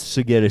chance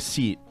to get a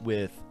seat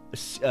with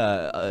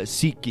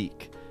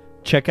SeatGeek.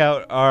 Check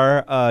out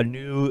our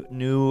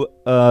new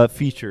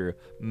feature,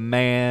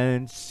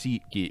 Man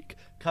SeatGeek,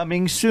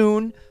 coming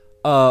soon.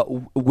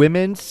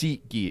 Women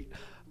SeatGeek.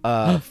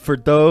 For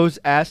those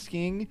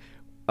asking,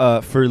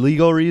 for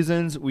legal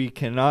reasons, we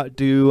cannot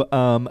do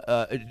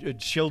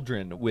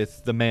children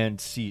with the Man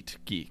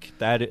SeatGeek.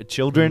 That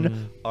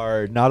children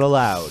are not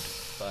allowed.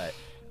 But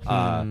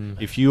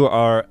if you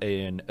are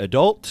an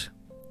adult,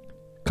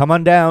 come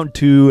on down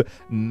to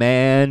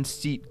Man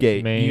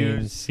SeatGate. Main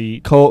Use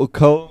seat. code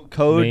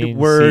Main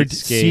word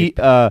seatscape. seat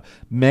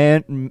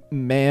man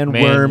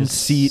worm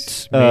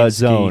seat main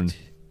zone.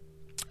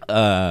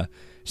 skeet.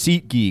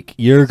 SeatGeek.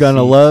 You're gonna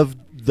Seat. love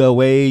the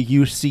way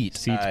you seat.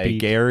 Seat I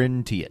beat.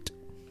 guarantee it.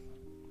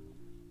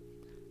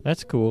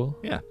 That's cool.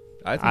 Yeah,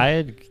 I think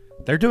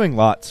I they're doing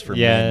lots for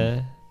yeah.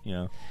 men. You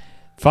know,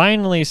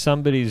 Finally,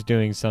 somebody's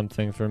doing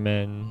something for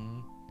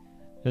men.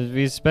 'Cause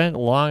we spent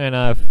long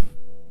enough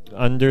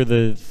under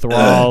the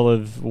thrall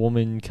of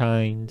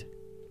womankind.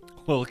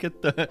 well, look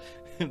at the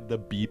the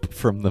beep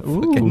from the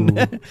Ooh.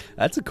 fucking.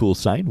 That's a cool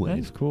sine wave.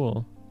 That's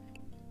cool.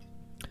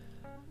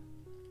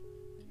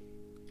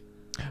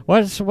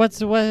 What's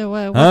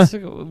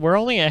we're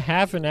only a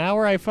half an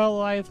hour. I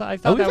thought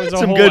Oh, that we've was had a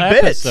some whole good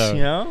episode. bits.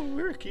 You know,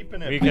 we were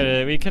keeping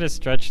it. We could have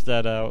stretched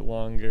that out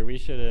longer. We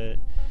should have.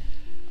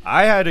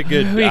 I had a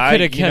good. We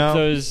could have you kept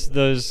know,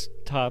 those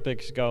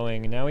topics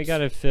going. Now we got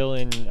to fill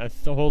in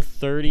the whole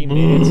 30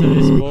 minutes of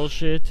this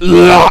bullshit.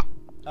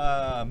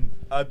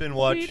 I've been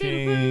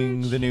watching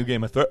Birds. the new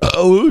Game of Thrones.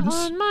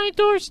 On my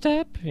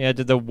doorstep. Yeah,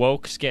 did the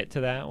wokes get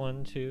to that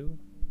one too?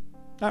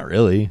 Not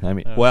really. I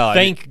mean, Oh, well,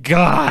 thank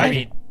God. I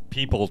mean,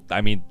 people. I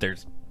mean,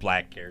 there's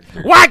black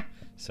characters. What?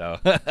 So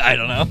I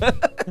don't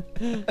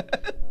know.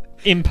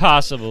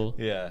 Impossible.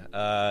 Yeah.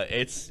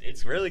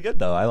 It's really good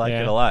though. I like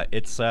Yeah. it a lot.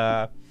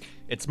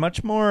 It's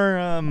much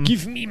more.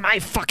 Give me my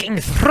fucking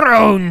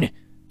throne.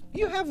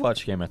 You have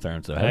watched Game of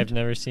Thrones, though. I've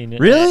never seen it.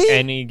 Really?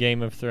 Any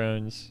Game of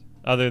Thrones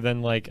other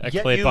than like a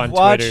Yet clip you've on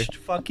watched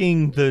Twitter.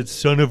 fucking the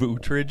Son of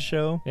Uhtred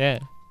show. Yeah.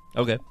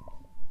 Okay.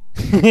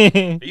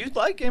 You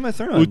like Game of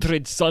Thrones?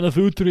 Uhtred, son of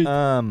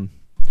Uhtred.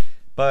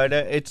 But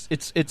it's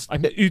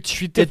I'm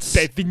Uhtred it's-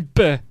 of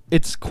Bevinpe.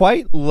 it's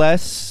quite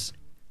less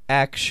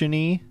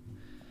actiony.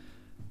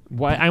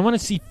 Why? I want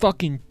to see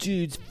fucking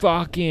dudes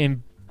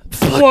fucking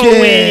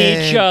blowing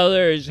each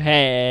other's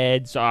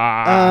heads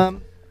off.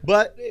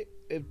 But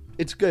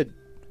it's good.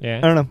 I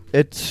Yeah. don't know.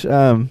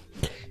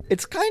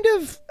 It's kind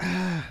of.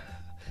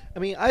 I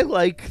mean, I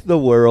like the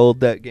world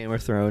that Game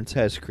of Thrones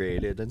has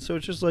created, and so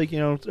it's just like, you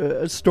know,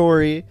 a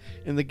story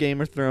in the Game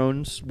of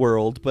Thrones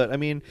world. But I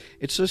mean,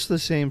 it's just the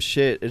same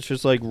shit. It's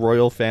just like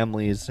royal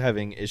families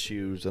having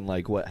issues and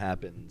like what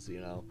happens.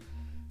 You know,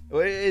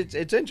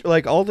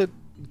 like all the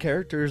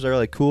characters are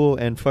like cool,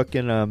 and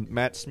fucking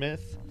Matt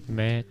Smith.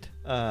 Matt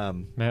I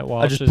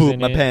Walsh just is poop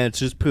in my it. pants.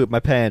 Just poop my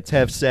pants.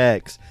 Have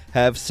sex.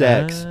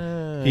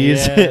 Ah,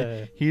 He's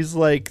yeah. he's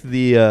like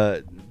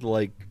the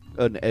like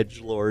an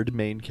edgelord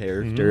main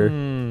character.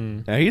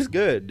 Mm. Now he's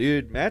good,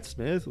 dude. Matt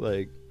Smith,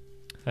 like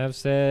Have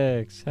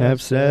sex. have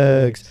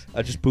sex.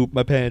 I just poop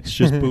my pants.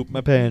 Just poop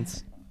my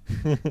pants.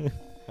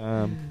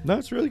 No,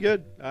 it's really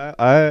good.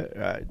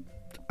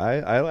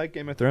 I like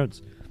Game of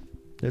Thrones.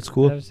 It's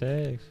cool. Have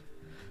sex.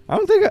 I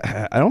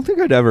don't think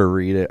I'd ever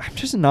read it. I'm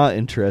just not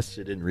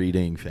interested in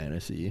reading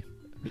fantasy.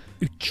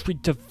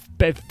 Uhtred of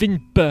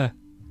Bevinpe.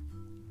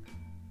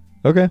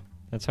 Okay.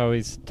 That's how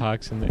he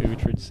talks in the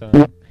Uhtred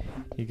song.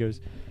 He goes,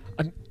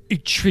 I'm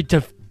Uhtred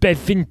of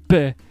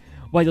Bevinpe.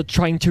 While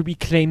trying to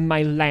reclaim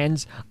my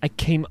lands, I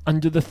came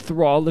under the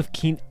thrall of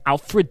King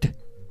Alfred.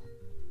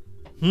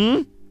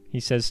 He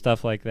says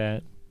stuff like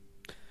that.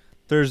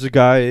 There's a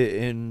guy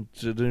in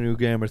the new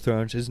Game of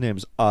Thrones. His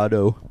name's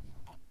Otto.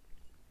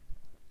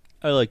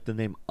 I like the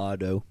name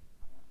Otto.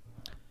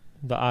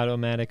 The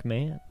automatic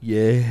man.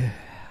 Yeah.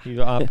 He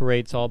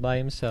operates all by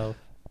himself.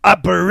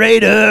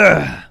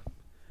 Operator!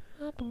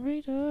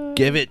 Operator.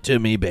 Give it to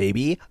me,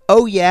 baby.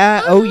 Oh,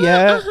 yeah. Oh,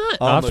 yeah.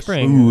 I'm a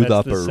Offspring. smooth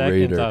That's the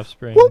operator. second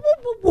Offspring.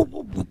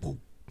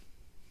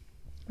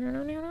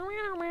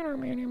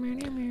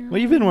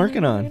 What you been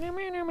working on?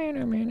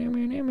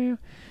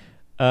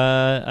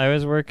 I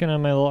was working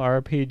on my little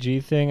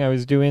RPG thing. I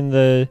was doing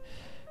the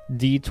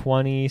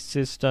D20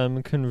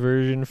 system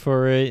conversion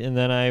for it, and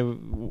then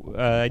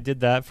I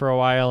did that for a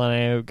while, and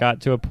I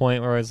got to a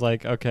point where I was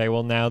like, okay,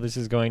 well now this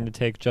is going to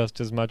take just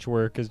as much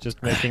work as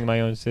just making my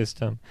own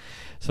system.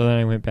 So then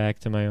I went back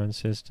to my own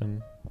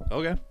system.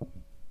 Okay.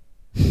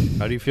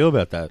 How do you feel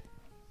about that?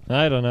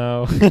 I don't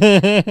know.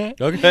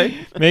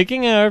 Okay.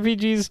 Making an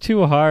RPG is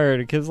too hard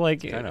because,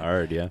 like, Kind of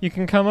hard, yeah. you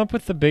can come up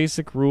with the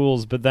basic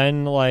rules, but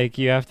then, like,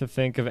 you have to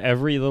think of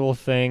every little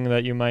thing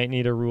that you might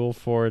need a rule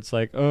for. It's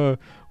like,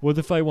 what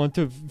if I want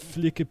to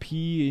flick a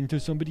pea into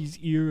somebody's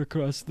ear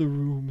across the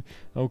room?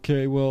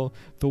 Okay, well,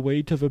 the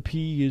weight of a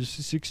pea is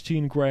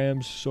 16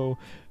 grams, so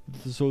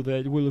So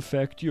that will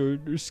affect your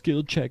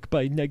skill check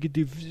by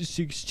negative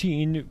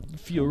 16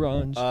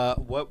 furons.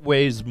 What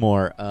weighs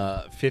more,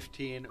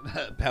 15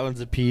 pounds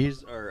of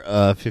peas or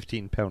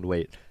 15-pound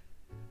weight?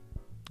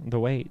 The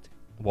weight.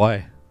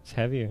 Why? It's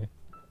heavier.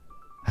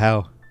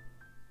 How?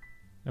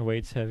 A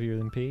weight's heavier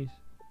than peas.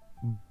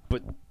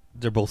 But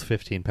they're both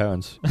 15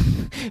 pounds.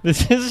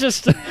 This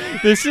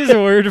is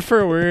word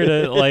for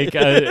word like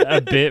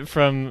a bit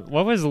from,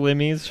 what was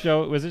Limmy's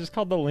show? Was it just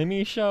called The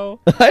Limmy Show?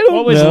 I don't know.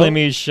 What was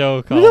Limmy's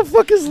show called? Who the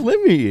fuck is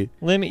Limmy?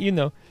 Limmy, you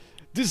know.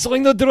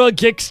 Designer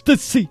drug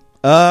ecstasy.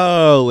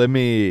 Oh,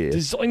 Limmy.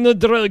 Designer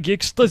drug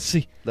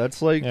ecstasy.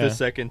 That's like the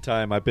second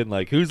time I've been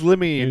like, who's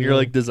Limmy? And you're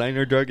like,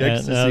 designer drug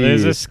ecstasy. No,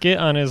 there's a skit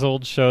on his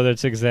old show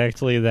that's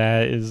exactly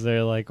that. Is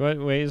they're like, what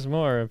weighs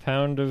more, a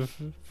pound of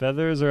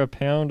feathers or a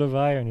pound of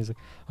iron? He's like,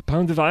 a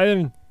pound of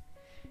iron.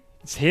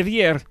 It's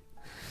heavier.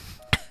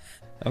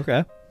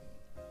 Okay.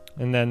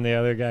 And then the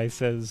other guy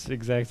says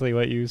exactly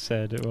what you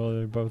said. Well,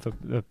 they're both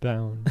a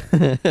pound.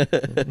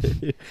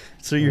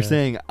 So you're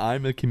saying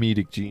I'm a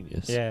comedic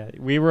genius? Yeah,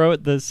 we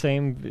wrote the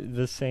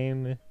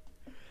same.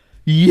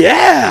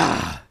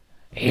 Yeah!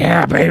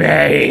 Yeah,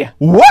 baby!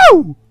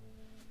 Woo!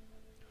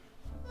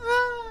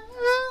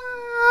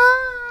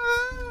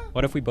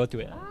 What if we both do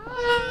it?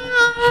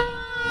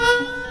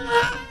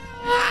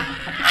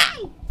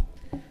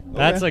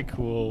 That's a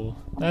cool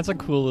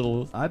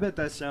little. I bet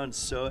that sounds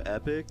so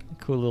epic.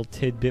 Cool little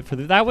tidbit for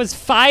that. Was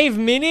 5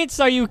 minutes?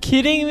 Are you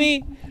kidding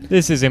me?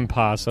 This is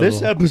impossible.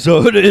 This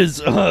episode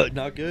is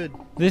not good.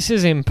 This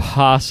is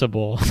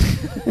impossible.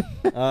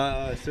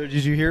 So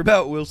did you hear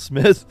about Will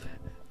Smith?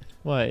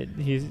 What?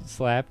 He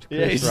slapped Chris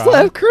Yeah, he Rock?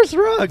 slapped Chris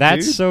Rock.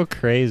 That's dude. so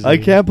crazy. I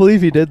can't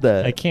believe he did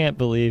that. I can't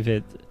believe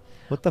it.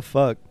 What the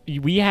fuck?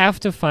 We have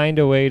to find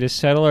a way to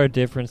settle our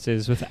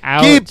differences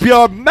without Keep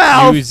your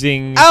mouth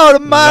using out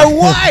of my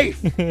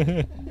wife.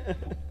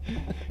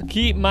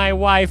 Keep my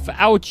wife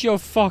out your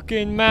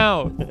fucking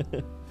mouth.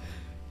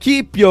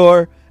 Keep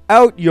my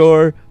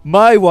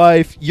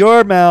wife,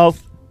 your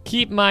mouth.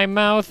 Keep my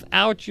mouth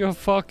out your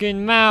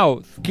fucking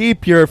mouth.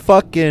 Keep your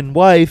fucking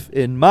wife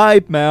in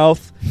my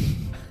mouth.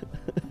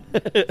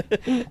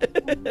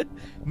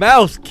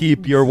 Mouth,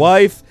 keep your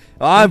wife.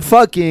 I'm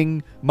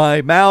fucking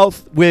my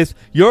mouth with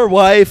your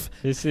wife.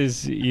 This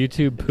is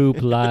YouTube Poop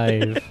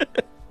Live.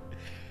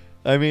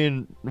 I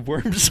mean,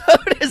 Worms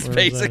Out is Worms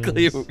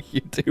basically Out is-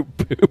 YouTube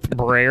poop.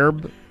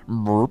 Brarb.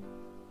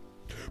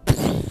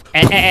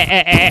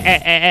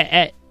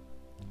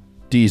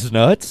 These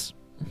nuts.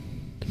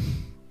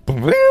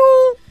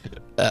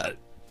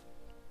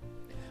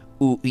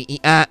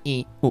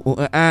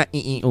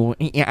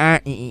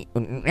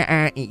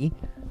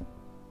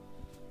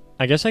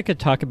 I guess I could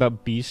talk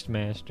about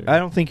Beastmaster. I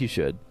don't think you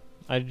should.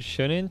 I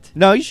shouldn't.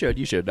 No, you should.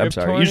 You should. I'm Rip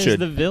sorry. Torn You is should.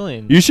 the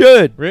villain. You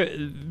should.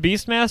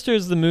 Beastmaster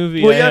is the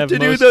movie Well, I you have have to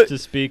do most the- to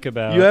speak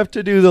about. You have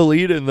to do the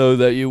lead-in though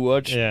that you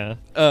watch. Yeah.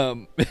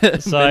 Men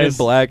I in was-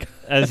 Black.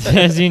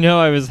 As you know,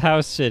 I was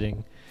house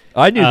sitting.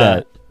 I knew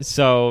that.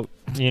 So,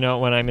 when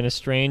I'm in a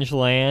strange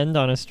land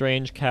on a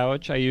strange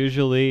couch, I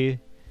usually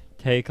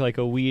take like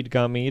a weed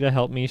gummy to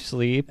help me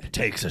sleep. It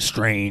takes a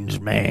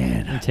strange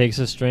man It takes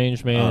a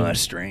strange man on a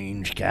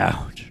strange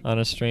couch. on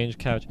a strange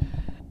couch.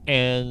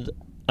 And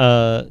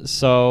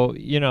so,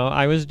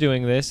 I was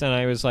doing this and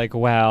I was like,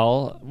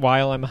 well,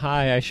 while I'm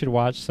high, I should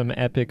watch some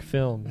epic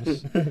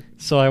films.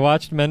 So I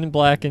watched Men in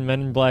Black and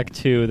Men in Black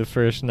 2 the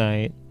first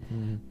night.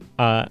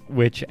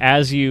 Which,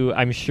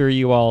 I'm sure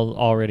you all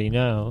already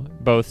know,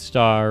 both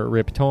star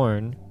Rip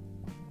Torn,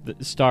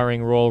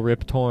 starring role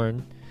Rip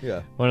Torn,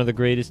 Yeah. one of the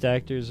greatest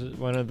actors,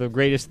 one of the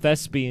greatest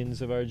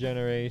thespians of our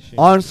generation.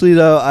 Honestly,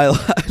 though, I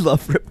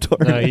love Rip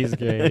Torn. No, he's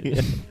great.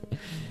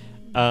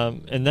 Yeah.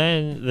 And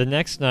then the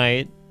next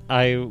night,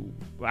 I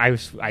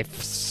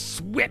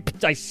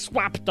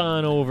swapped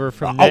on over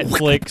from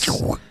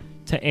Netflix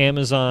to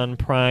Amazon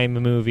Prime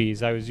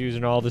Movies. I was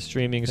using all the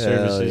streaming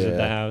services at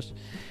the house.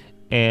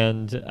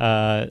 And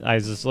I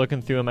was just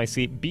looking through them. I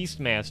see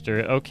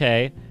Beastmaster.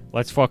 Okay,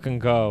 let's fucking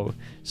go.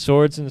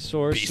 Swords and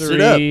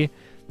sorcery.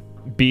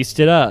 Beast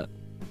it up.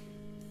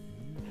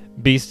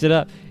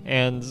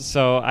 And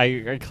so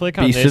I click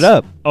on Beast this. it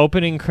up.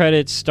 Opening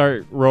credits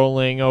start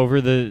rolling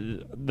over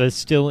the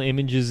still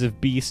images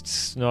of beasts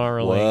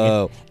snarling.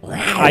 Whoa.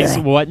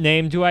 What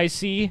name do I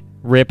see?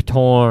 Rip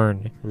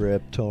Torn.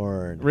 Rip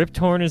Torn. Rip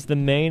Torn is the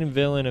main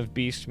villain of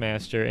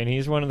Beastmaster, and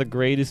he's one of the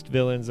greatest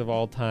villains of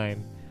all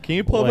time. Can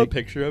you pull up Like- a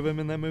picture of him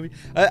in that movie?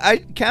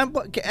 I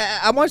want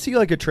to see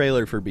like a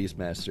trailer for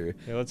Beastmaster.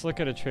 Yeah, let's look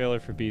at a trailer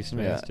for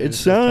Beastmaster. Yeah,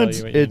 This will tell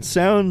you what you-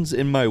 sounds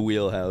in my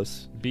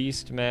wheelhouse.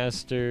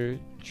 Beastmaster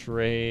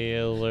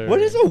trailer.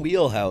 What is a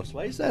wheelhouse?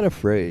 Why is that a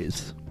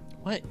phrase?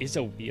 What is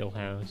a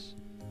wheelhouse?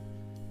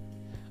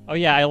 Oh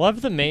yeah, I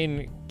love the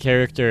main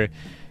character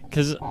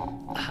because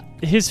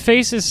his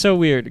face is so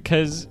weird.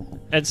 Because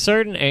at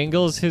certain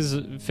angles, his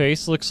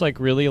face looks like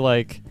really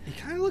like. He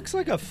kind of looks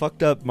like a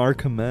fucked up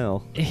Mark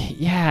Hamill.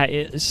 Yeah,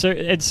 at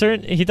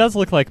certain he does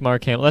look like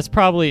Mark Hamill. That's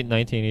probably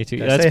 1982.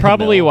 Did I That's say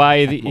probably Hamill?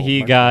 why Hamill, he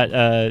Mark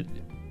got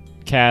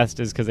cast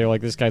is because they were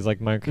like, this guy's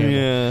like Mark Hamill.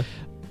 Yeah.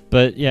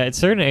 But yeah, at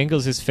certain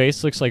angles, his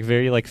face looks like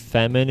very like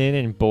feminine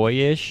and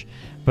boyish.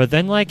 But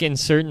then, like in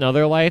certain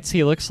other lights,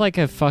 he looks like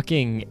a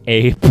fucking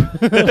ape.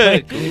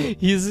 Like,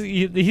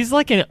 he's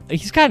got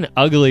an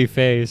ugly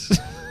face.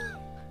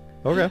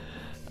 Okay.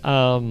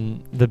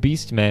 The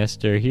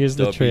Beastmaster. Here's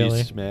the trailer.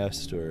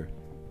 Beastmaster.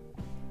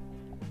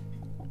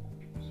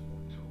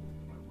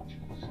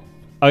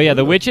 Oh yeah,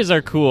 the witches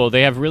are cool.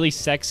 They have really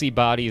sexy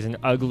bodies and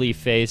ugly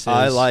faces.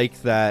 I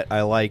like that.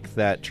 I like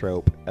that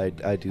trope. I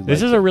do.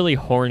 This like is it. a really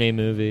horny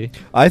movie.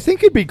 I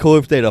think it'd be cool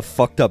if they had a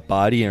fucked up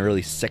body and a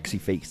really sexy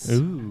face.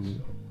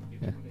 Ooh.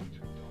 Yeah.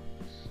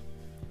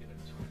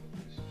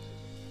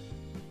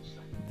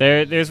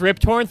 There's Rip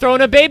Torn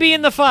throwing a baby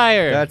in the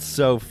fire. That's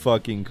so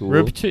fucking cool.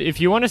 If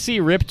you want to see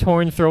Rip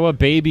Torn throw a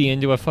baby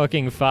into a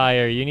fucking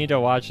fire, you need to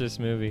watch this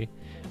movie.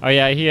 Oh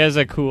yeah, he has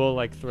a cool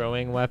like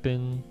throwing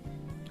weapon.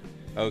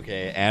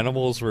 Okay,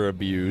 animals were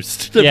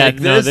abused. To Yeah,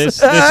 make no, this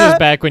this is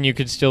back when you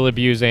could still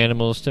abuse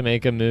animals to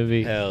make a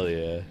movie. Hell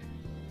yeah.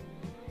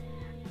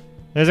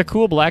 There's a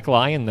cool black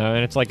lion though,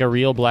 and it's like a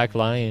real black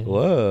lion.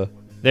 Whoa.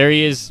 There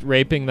he is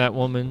raping that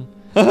woman.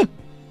 Oh.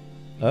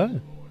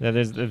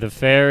 There's the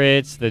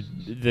ferrets,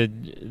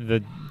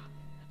 the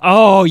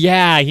oh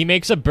yeah, he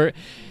makes a bird.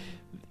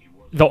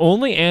 The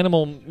only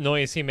animal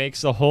noise he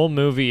makes the whole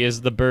movie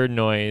is the bird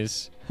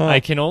noise. Huh.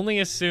 I can only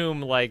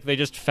assume like they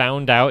just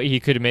found out he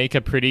could make a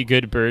pretty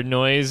good bird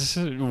noise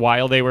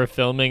while they were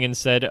filming and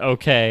said,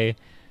 "Okay,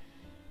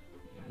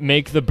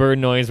 make the bird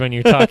noise when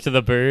you talk to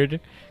the bird,"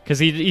 because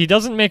he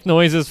doesn't make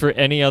noises for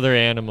any other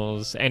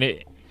animals,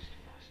 and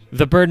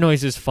the bird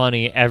noise is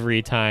funny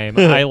every time.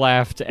 I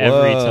laughed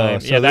every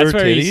time. So yeah, that's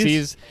where titties? he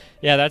sees.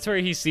 Yeah, that's where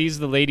he sees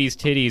the lady's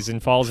titties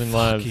and falls in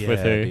love with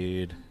her.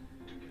 Dude.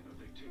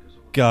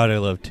 God, I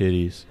love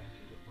titties.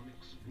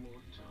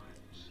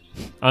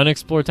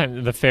 Unexplored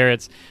time. The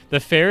ferrets. The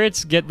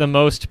ferrets get the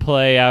most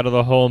play out of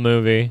the whole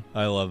movie.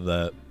 I love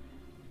that.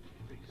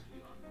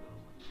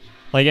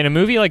 Like in a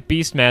movie like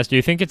Beastmaster,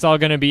 you think it's all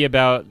going to be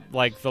about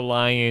like the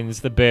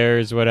lions, the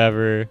bears,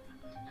 whatever.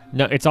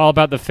 No, it's all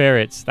about the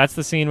ferrets. That's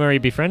the scene where he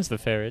befriends the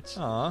ferrets.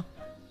 Aw.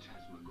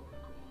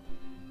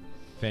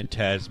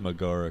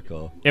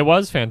 Phantasmagorical. It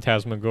was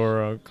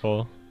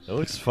phantasmagorical. It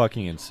looks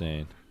fucking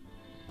insane.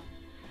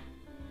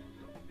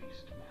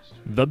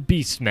 The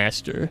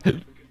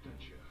Beastmaster.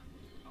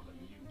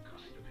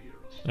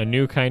 A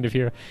new kind of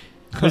hero.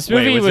 This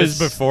movie was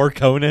this before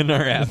Conan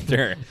or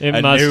after?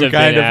 It must have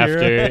been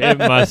after. It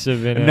must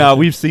have been. No,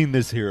 we've seen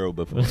this hero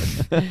before.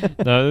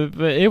 No,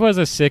 but it was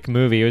a sick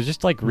movie. It was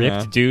just like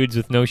ripped dudes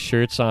with no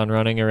shirts on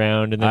running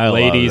around, and then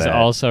ladies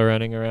also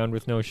running around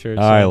with no shirts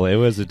on. It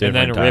was a different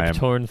and then time. Rip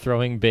Torn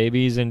throwing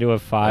babies into a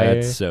fire.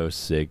 That's so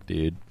sick,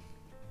 dude.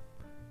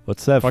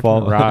 What's that?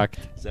 Fucking rocked.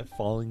 Is that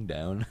Falling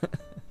Down?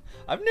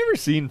 I've never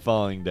seen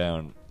Falling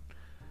Down.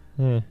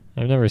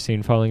 I've never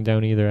seen Falling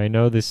Down either. I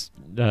know this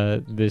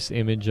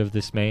image of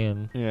this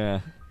man.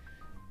 Yeah.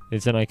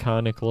 It's an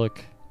iconic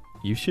look.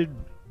 You should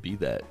be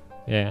that.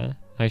 Yeah,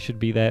 I should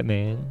be that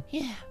man.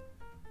 Yeah.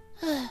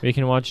 We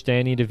can watch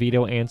Danny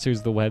DeVito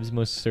answers the web's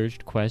most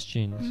searched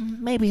questions.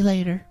 Maybe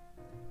later.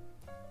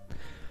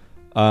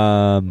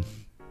 Fuck,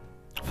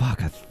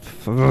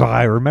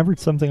 I remembered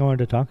something I wanted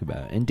to talk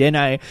about. And then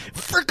I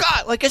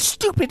Forgot like a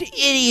stupid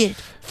idiot.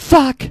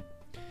 Fuck!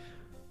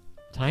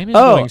 Time is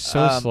going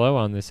so slow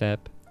on this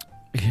app.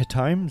 Yeah,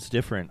 time's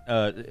different.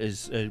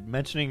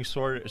 Mentioning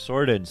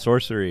sword and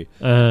sorcery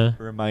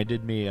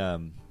reminded me.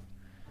 Well,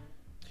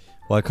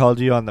 I called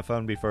you on the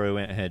phone before we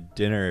went and had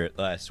dinner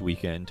last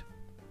weekend.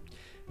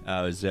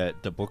 I was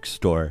at the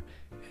bookstore,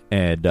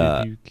 and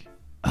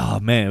oh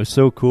man, it was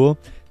so cool.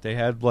 They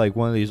had like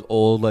one of these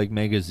old like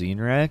magazine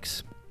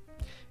racks,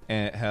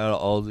 and it had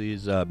all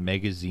these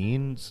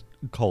magazines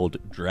called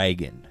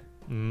Dragon.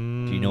 Do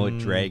you know what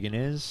Dragon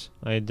is?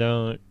 I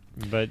don't.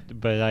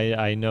 But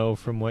I know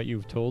from what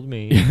you've told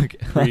me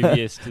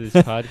previous to this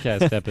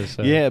podcast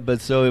episode. Yeah,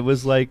 but so it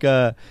was like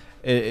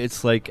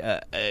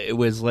it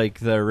was like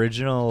the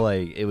original,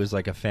 like it was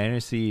like a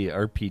fantasy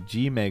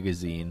RPG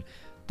magazine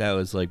that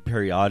was like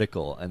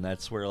periodical, and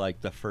that's where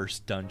like the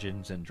first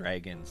Dungeons and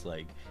Dragons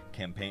like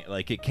campaign,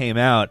 like it came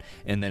out,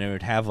 and then it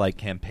would have like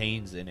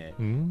campaigns in it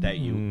that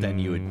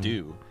you would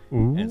do.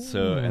 Ooh.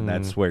 And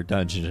that's where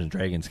Dungeons and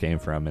Dragons came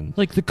from, and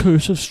like the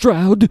Curse of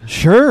Strahd.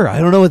 Sure, I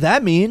don't know what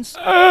that means.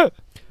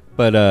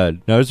 But no,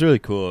 it was really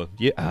cool.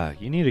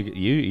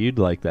 You'd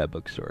like that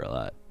bookstore a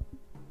lot.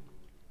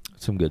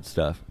 Some good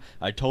stuff.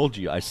 I told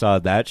you, I saw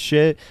that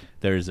shit.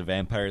 There's a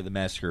Vampire the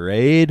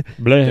Masquerade.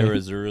 Blah. There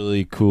was a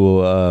really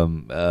cool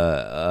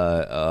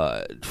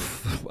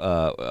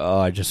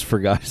I just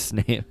forgot his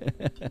name.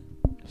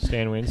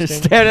 Stan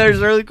Winston. There's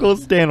a really cool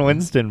Stan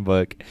Winston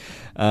book.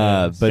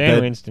 But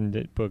Stan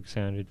Winston book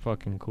sounded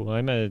fucking cool.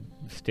 I'm a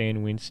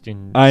Stan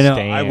Winston. I know.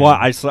 Stan.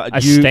 I saw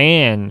a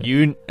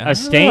Stan. A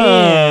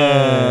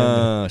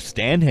Stan.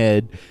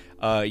 Stanhead.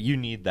 You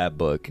need that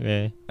book.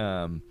 Yeah.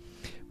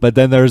 But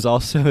then there's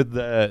also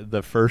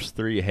the first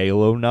 3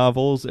 Halo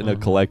novels in a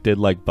collected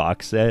like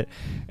box set,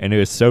 and it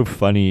was so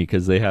funny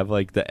because they have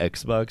like the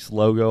Xbox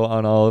logo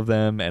on all of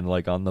them and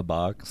like on the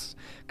box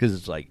because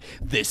it's like,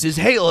 this is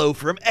Halo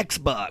from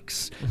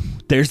Xbox.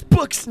 There's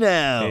books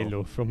now.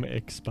 Halo from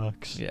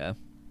Xbox. Yeah,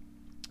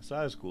 so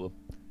that was cool.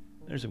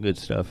 There's some good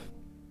stuff.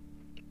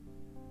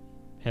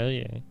 Hell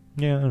yeah.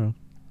 Yeah, I don't know.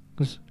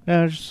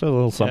 Just a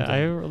little something. Yeah,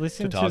 I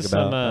listened to to, talk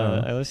some.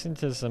 about. I listened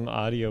to some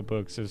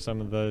audiobooks of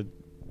some of the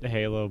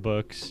Halo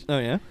books. Oh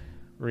yeah.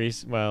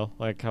 Well,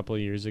 like a couple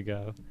years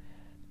ago.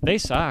 They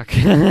suck.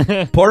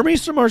 Pour me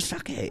some more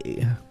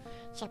sake.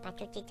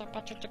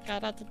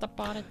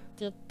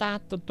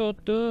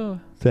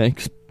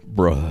 Thanks,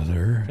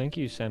 brother. Thank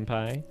you,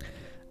 senpai.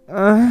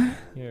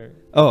 Here,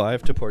 Oh, I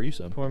have to pour you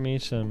some. pour me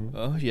some.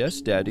 Oh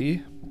yes,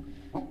 Daddy.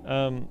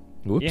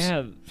 Whoops.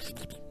 Yeah.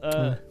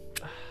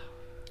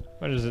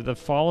 What is it? The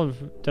Fall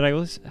of? Did I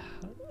listen?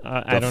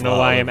 I don't know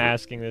why I'm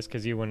asking this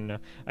because you wouldn't know.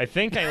 I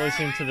think I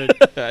listened to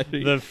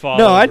the Fall.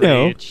 No, of I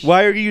know. Reach.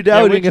 Why are you Yeah,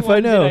 doubting which if I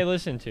one know? Did I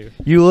listen to?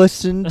 You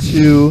listened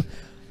to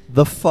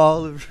the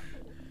Fall of.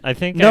 I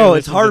think No, I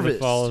it's listened to Harvest.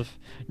 The Fall of.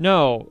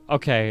 No,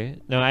 okay.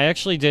 No, I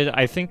actually did.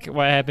 I think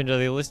what happened is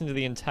I listened to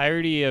the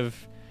entirety of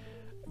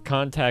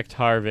Contact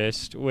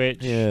Harvest,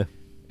 which Yeah.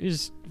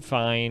 is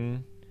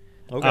fine.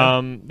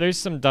 Okay. There's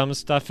some dumb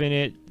stuff in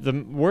it.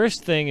 The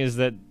worst thing is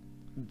that,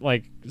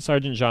 like,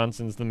 Sergeant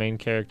Johnson's the main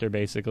character,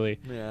 basically,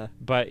 yeah.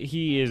 but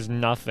he is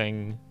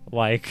nothing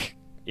like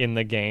in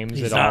the games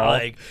He's at not all.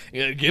 like,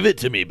 give it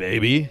to me,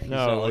 baby.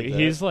 No,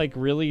 he's like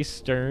really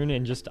stern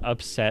and just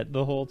upset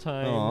the whole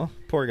time. Aw,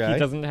 poor guy. He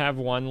doesn't have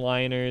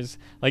one-liners.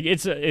 Like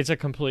it's a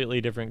completely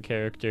different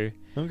character.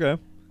 Okay.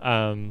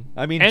 I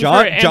I mean, and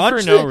John, for, and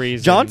Johnson, for no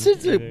reason.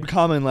 Johnson's a either.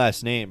 common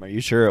last name. Are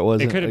you sure it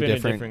wasn't? It could have been a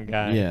different different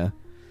guy. Yeah.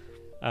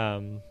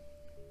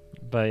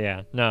 But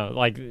yeah, no,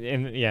 like,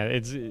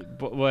 it's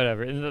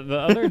whatever. And the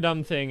other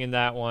dumb thing in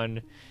that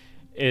one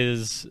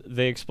is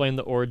they explain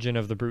the origin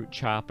of the brute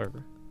chopper.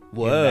 in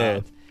Whoa.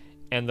 that.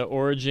 And the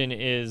origin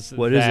is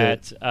What is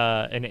that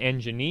an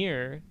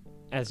engineer,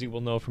 as you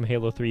will know from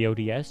Halo 3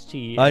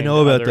 ODST, I and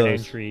know about other those.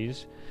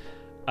 entries,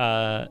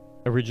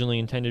 originally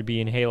intended to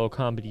be in Halo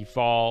Combat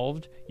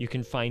Evolved. You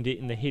can find it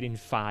in the hidden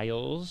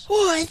files.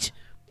 What?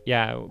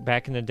 Yeah,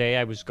 back in the day,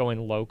 I was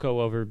going loco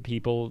over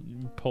people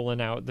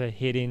pulling out the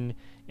hidden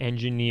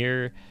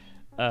engineer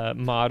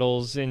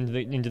models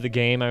into the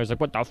game. I was like,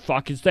 what the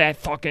fuck is that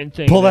fucking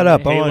thing? Pull that And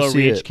up, I Halo wanna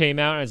see Reach it. came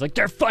out, and I was like,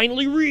 they're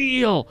finally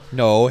real!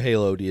 No,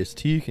 Halo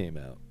DST came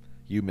out.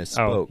 You misspoke.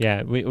 Oh,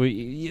 yeah,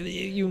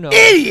 you know.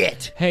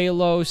 Idiot!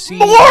 Halo CE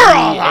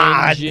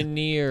Moron!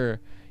 engineer.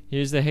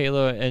 Here's the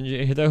Halo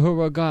engineer, the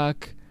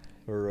Huragok.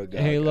 Or a guy.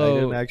 I Halo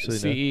didn't actually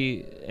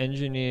know. CE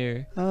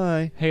engineer.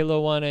 Hi.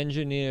 Halo 1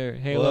 engineer.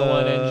 Halo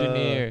 1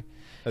 engineer.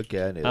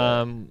 Okay, I knew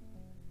that.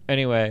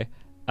 Anyway,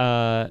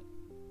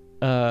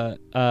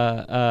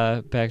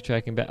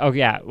 backtracking back. Oh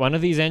yeah, one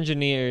of these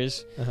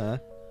engineers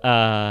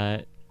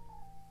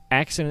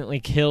accidentally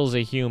kills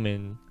a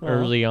human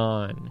early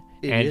on,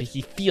 and Idiot.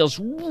 he feels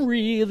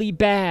really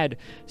bad,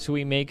 so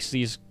he makes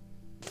these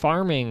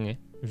farming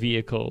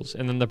vehicles,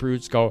 and then the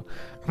brutes go,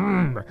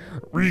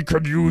 we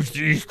could use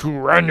these to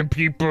run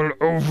people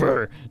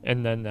over,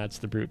 and then that's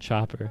the brute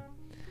chopper.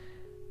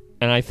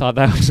 And I thought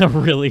that was a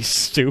really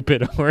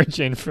stupid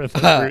origin for the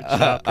brute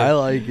chopper. I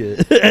like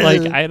it.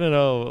 Like, I don't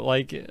know,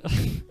 like,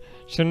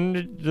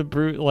 shouldn't the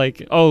brute,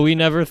 like, oh, we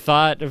never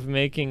thought of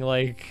making,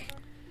 like,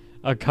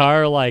 a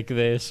car like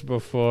this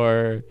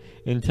before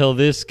until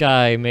this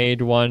guy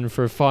made one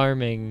for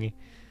farming.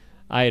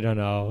 I don't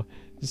know.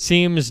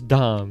 Seems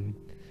dumb.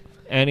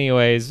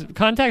 Anyways,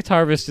 Contact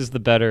Harvest is the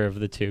better of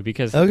the two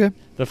because Okay.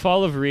 the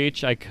Fall of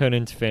Reach I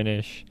couldn't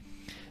finish.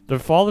 The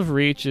Fall of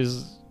Reach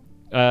is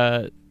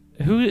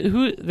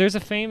who there's a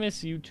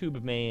famous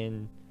YouTube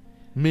man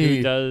who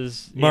Me.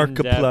 does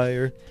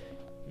Markiplier.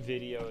 in-depth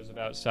videos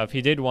about stuff.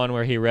 He did one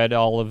where he read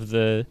all of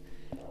the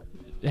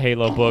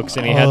Halo books,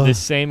 and he had the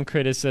same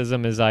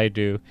criticism as I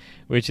do,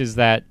 which is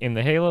that in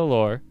the Halo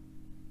lore,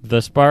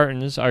 the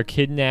Spartans are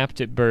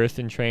kidnapped at birth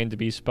and trained to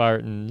be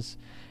Spartans,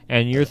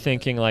 and you're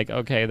thinking like,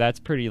 okay, that's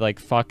pretty like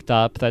fucked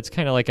up. That's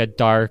kind of like a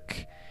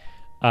dark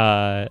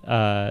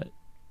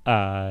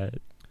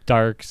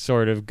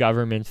sort of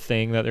government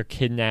thing that they're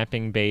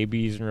kidnapping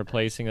babies and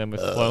replacing them with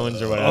clones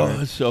or whatever.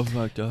 Oh, it's so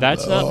fucked up.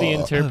 That's not the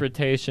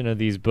interpretation of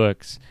these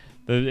books.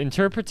 The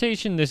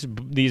interpretation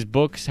these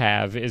books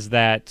have is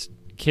that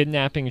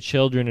kidnapping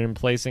children and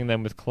replacing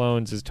them with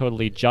clones is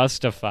totally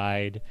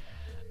justified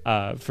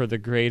for the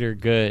greater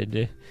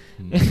good.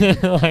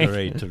 Like,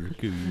 Greater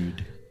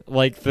good.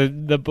 like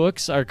the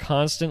books are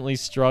constantly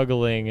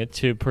struggling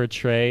to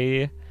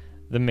portray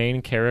the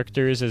main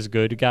characters as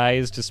good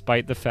guys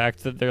despite the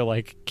fact that they're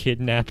like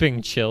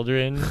kidnapping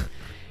children.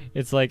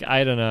 It's like,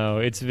 I don't know,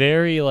 it's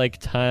very like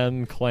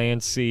Tom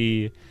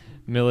Clancy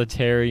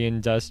military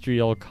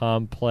industrial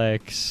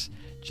complex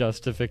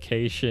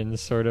justification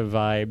sort of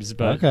vibes,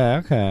 but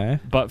Okay.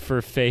 but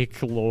for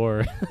fake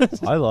lore.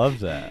 I love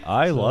that.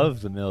 I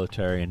love the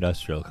military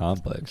industrial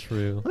complex.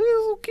 True.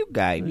 Look cute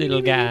guy.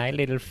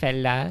 little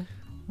fella.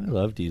 I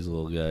love these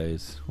little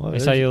guys. What I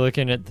saw you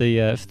looking at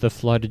the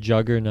Flood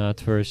Juggernaut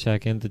for a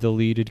second, the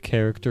deleted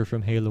character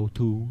from Halo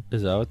 2.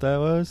 Is that what that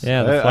was?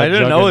 Yeah, the I Flood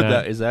didn't know what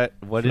Juggernaut. that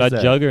is. What is Flood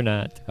that?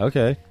 Juggernaut.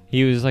 Okay.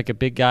 He was like a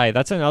big guy.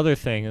 That's another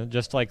thing.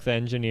 Just like the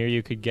engineer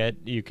you could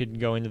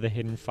go into the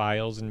hidden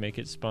files and make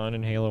it spawn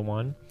in Halo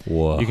 1.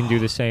 Whoa. You can do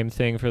the same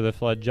thing for the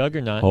Flood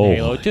Juggernaut Oh. in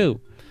Halo 2.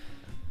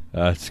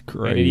 That's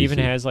crazy. And it even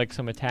has like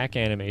some attack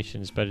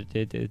animations, but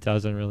it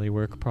doesn't really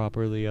work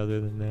properly other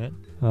than that.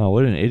 Oh,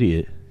 what an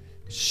idiot.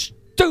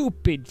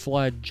 Stupid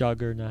Flood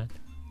Juggernaut.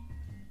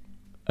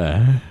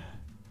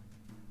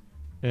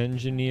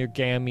 Engineer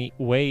Gammy.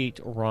 Wait,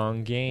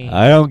 wrong game.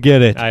 I don't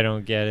get it. I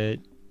don't get it.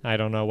 I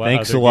don't know what.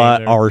 Thanks other a lot,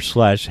 game they're-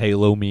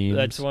 r/Halo memes.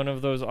 That's one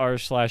of those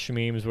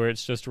r/memes where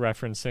it's just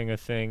referencing a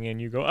thing and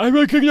you go, I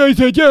recognize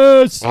it,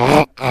 yes!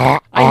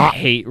 I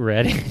hate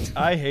Reddit.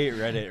 I hate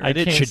Reddit. I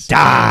Reddit can't should stand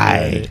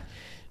die. Reddit.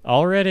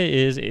 All Reddit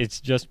is, it's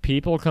just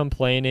people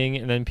complaining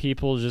and then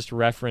people just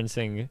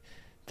referencing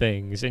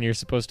things, and you're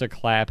supposed to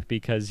clap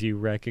because you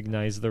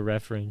recognize the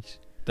reference.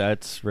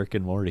 That's Rick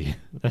and Morty.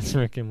 That's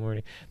Rick and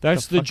Morty.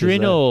 That's the fuck is that?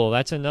 Drynl.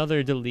 That's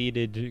another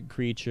deleted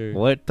creature.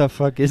 What the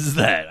fuck is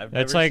that? I've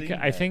That's never like, seen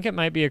I that. think it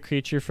might be a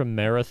creature from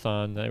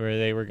Marathon where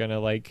they were gonna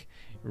like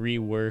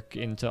rework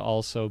into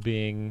also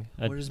being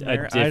a, What is a Mar-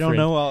 different. I don't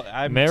know.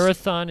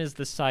 Marathon is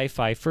the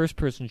sci-fi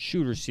first-person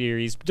shooter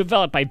series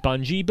developed by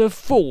Bungie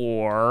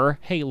before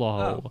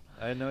Halo. Oh,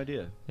 I had no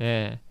idea.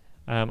 Yeah,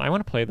 I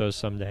want to play those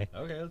someday.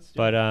 Okay, let's do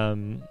But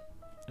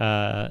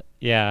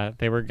yeah,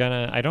 they were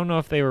gonna. I don't know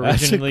if they were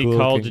That's a originally cool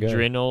called looking guy.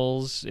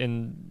 Drynls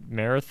in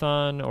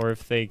Marathon or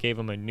if they gave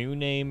them a new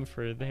name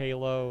for the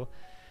Halo.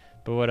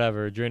 But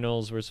whatever,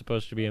 Drynls were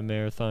supposed to be a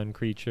Marathon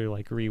creature,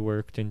 like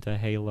reworked into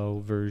Halo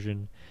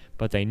version,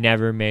 but they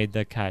never made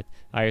the cut.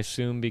 I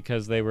assume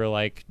because they were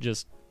like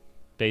just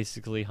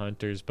basically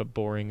hunters, but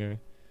boringer.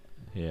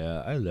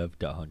 Yeah, I love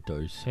the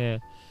hunters. Yeah,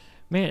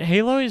 man,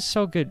 Halo is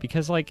so good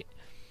because like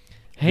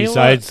Halo.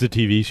 Besides the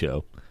TV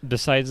show.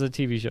 Besides the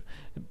TV show,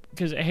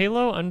 because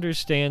Halo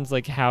understands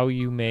like how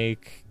you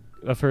make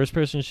a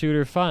first-person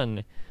shooter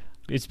fun.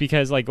 It's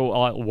because like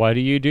what do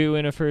you do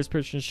in a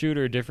first-person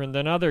shooter different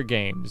than other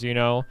games? You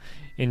know,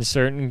 in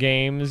certain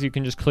games you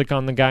can just click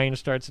on the guy and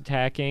starts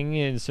attacking.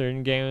 In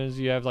certain games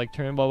you have like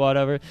turn, blah,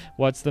 whatever.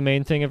 What's the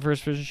main thing in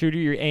first-person shooter?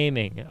 You're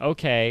aiming.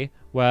 Okay,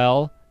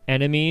 well,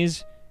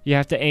 enemies you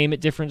have to aim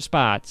at different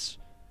spots.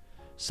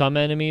 Some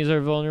enemies are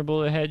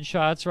vulnerable to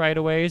headshots right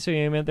away, so you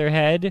aim at their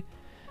head.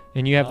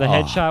 And you have the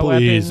headshot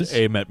please weapons.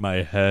 aim at my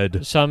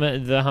head. Some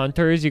the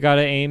hunters, you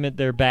gotta aim at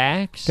their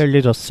backs. Their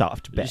little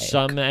soft bag.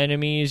 Some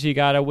enemies, you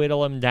gotta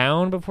whittle them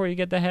down before you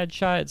get the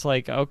headshot. It's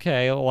like,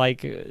 okay,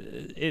 like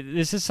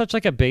this is such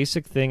like a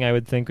basic thing I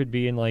would think would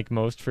be in like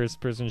most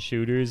first-person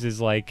shooters is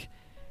like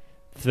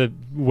the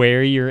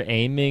where you're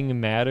aiming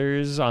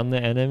matters on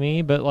the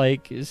enemy, but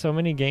like so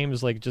many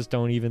games like just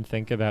don't even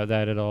think about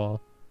that at all.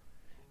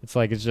 It's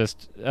like it's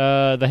just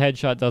the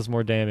headshot does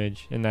more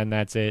damage, and then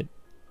that's it.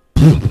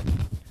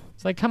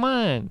 It's like, come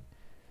on,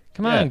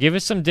 Yeah. give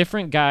us some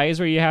different guys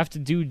where you have to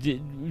do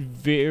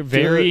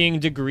varying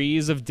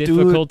degrees of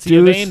difficulty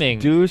of aiming.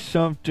 Do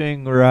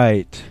something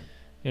right.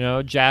 You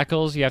know,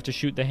 jackals, you have to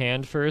shoot the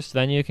hand first,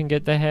 then you can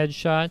get the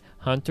headshot.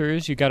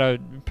 Hunters, you gotta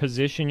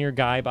position your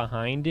guy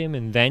behind him,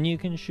 and then you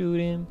can shoot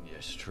him.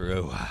 Yes,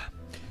 true.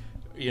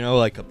 You know,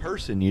 like a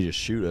person, you just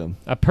shoot him.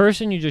 A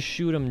person, you just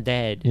shoot him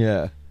dead.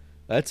 Yeah,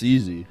 that's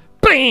easy.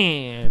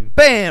 Bam!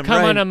 Bam!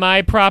 Come right. onto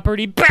my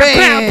property. Pow,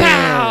 Bam!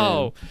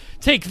 pow, pow!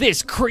 Take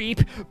this,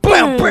 creep.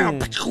 Bam, Boom! bam.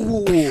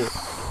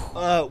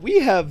 We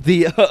have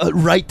the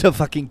right to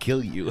fucking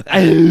kill you. I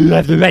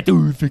have the right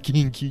to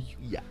fucking kill you.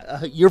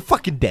 Yeah, you're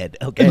fucking dead.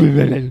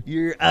 Okay,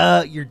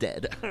 you're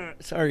dead.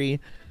 Sorry.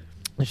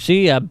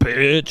 See ya,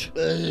 bitch.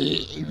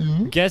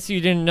 Guess you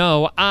didn't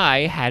know I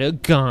had a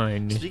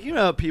gun. Speaking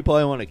of people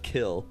I want to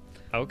kill,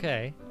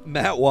 Okay.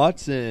 Matt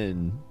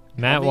Watson.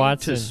 Matt coming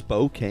Watson. to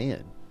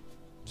Spokane.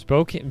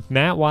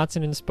 Matt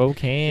Watson in Can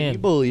Spokane. you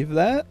believe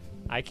that?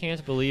 I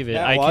can't believe it.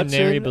 Matt I Watson, can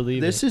nearly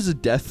believe this is a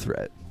death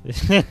threat.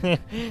 it.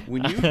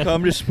 When you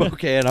come to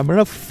Spokane, I'm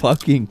gonna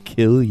fucking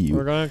kill you.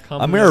 We're gonna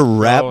come. I'm to gonna your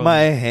wrap show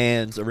my and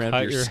hands around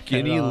cut your your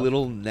skinny head off.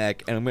 little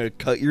neck, and I'm gonna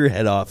cut your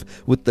head off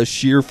with the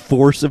sheer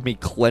force of me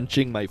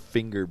clenching my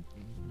finger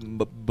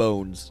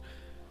bones.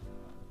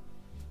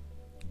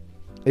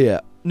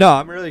 Yeah. No,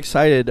 I'm really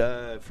excited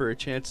for a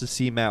chance to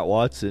see Matt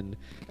Watson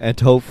and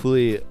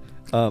hopefully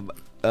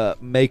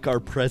make our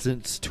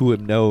presence to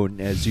him known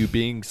as you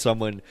being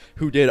someone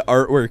who did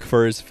artwork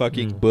for his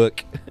fucking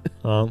book.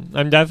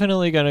 I'm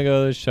definitely gonna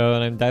go to the show,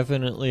 and I'm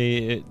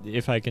definitely,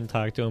 if I can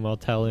talk to him, I'll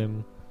tell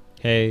him,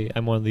 "Hey,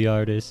 I'm one of the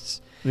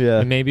artists." Yeah.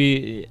 And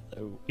maybe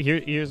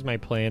here's my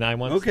plan. I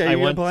want. Okay, I you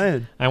got a want.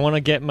 plan. I want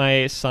to get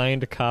my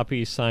signed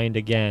copy signed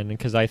again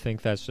because I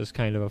think that's just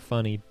kind of a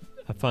funny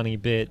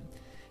bit.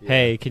 Yeah.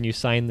 Hey, can you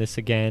sign this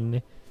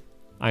again?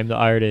 I'm the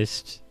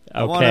artist.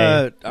 I Okay,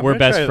 wanna- I'm we're gonna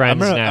best try-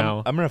 friends I'm gonna-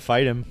 now. I'm gonna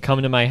fight him.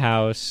 Come to my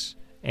house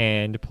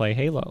and play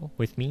Halo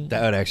with me.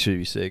 That would actually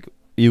be sick.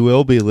 You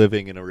will be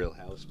living in a real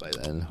house by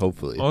then,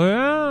 hopefully. Oh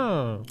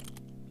yeah,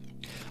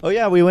 Oh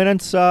yeah, we went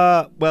and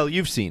saw. Well,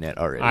 you've seen it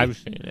already. I've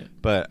seen it.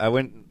 But I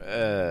went.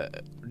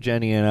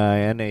 Jenny and I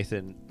and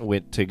Nathan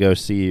went to go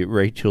see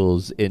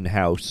Rachel's in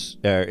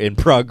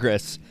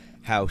progress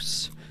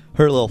house.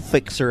 Her little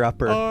fixer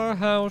upper. Our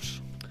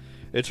house.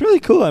 It's really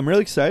cool. I'm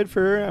really excited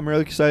for her. I'm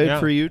really excited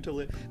for you to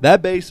live.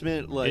 That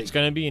basement, like, It's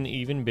gonna be an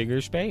even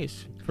bigger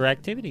space for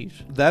activities.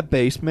 that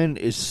basement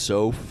is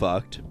so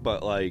fucked.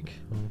 But like,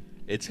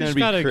 it's gonna Just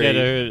be gotta crazy.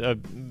 get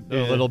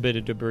a little bit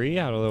of debris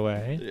out of the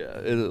way. Yeah,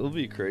 it'll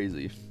be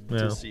crazy Yeah.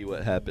 to see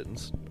what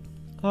happens.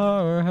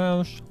 Our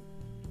house.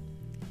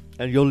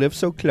 And you'll live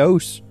so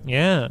close.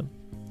 Yeah.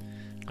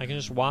 I can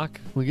just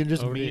walk. We can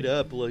just Over meet to-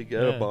 up like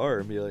at Yeah. a bar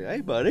and be like,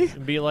 "Hey, buddy."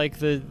 It'd be like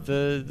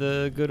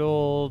the good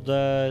old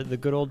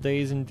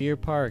days in Deer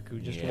Park,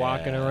 just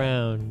walking Yeah.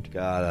 around.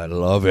 God, I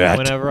love it.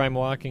 Whenever I'm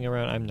walking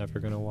around, I'm never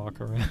gonna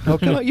walk around. Oh,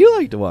 come on. You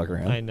like to walk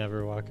around. I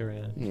never walk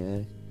around.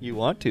 Yeah, you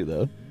want to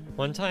though.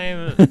 One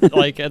time,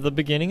 like at the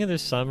beginning of the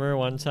summer,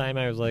 one time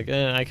I was like,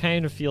 I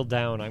kind of feel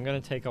down. I'm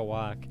gonna take a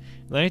walk.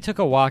 And then I took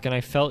a walk and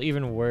I felt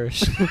even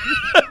worse.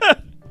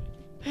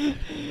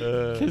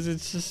 Because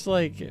it's just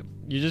like,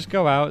 you just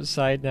go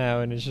outside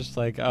now and it's just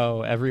like,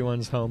 oh,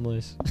 everyone's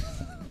homeless.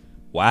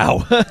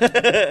 Wow.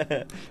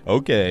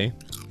 Okay.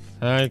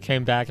 And I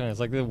came back and I was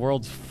like, the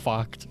world's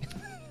fucked.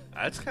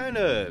 That's kind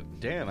of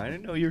damn. I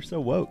didn't know you're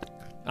so woke.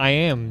 I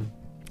am.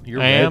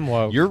 You're I am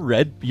woke. You're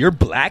red. You're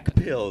black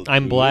pilled.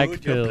 I'm black You're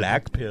pilled.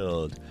 black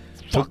pilled.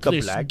 Fuck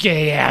this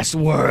gay ass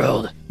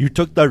world. You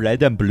took the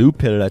red and blue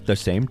pill at the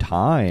same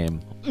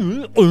time.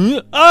 Yeah.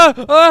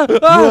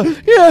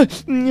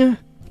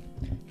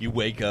 You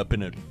wake up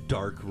in a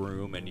dark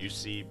room and you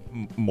see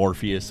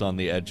Morpheus on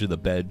the edge of the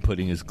bed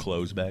putting his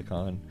clothes back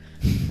on.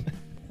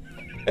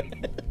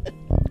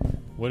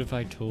 What if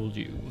I told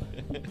you?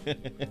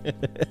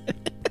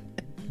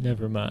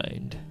 Never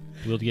mind.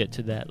 We'll get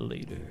to that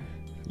later.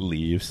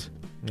 Leaves.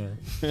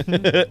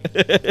 Yeah.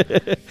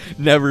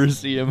 Never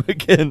see him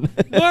again.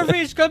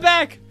 Morpheus, come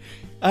back!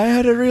 I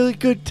had a really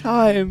good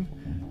time.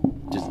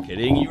 Just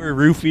kidding. You were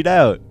roofied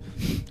out.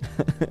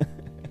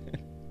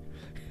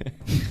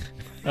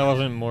 That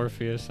wasn't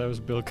Morpheus. That was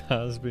Bill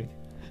Cosby.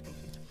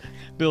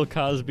 Bill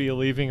Cosby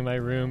leaving my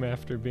room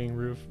after being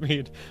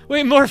roofied.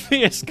 Wait,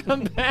 Morpheus,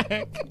 come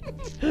back!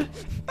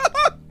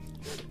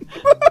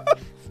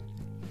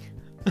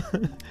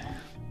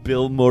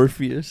 Bill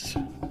Morpheus.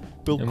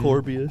 Bill Um,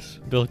 Corbius.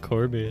 Bill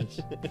Corbius.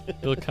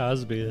 Bill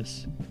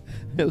Cosbius.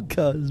 Bill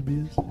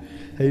Cosbius.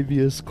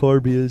 Habeas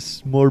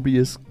Corbius.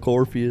 Morbius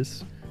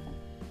Corpheus.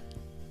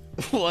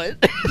 What?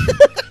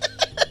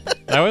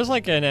 That was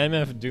like an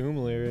MF Doom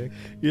lyric.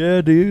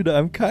 Yeah, dude.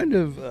 I'm kind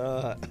of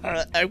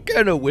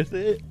with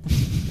it.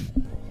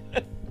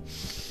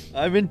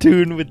 I'm in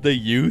tune with the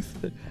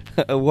youth.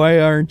 Why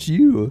aren't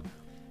you?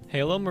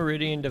 Halo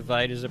Meridian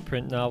Divide is a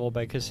print novel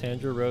by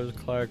Cassandra Rose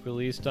Clark,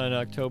 released on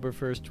October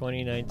 1st,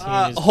 2019.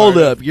 as Hold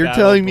part up. of You're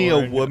telling me a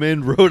Battleborn.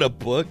 woman wrote a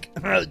book?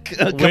 Come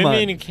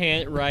Women on.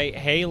 can't write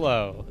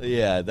Halo.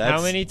 Yeah,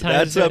 that's many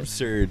times that's have-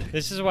 absurd.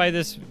 This is why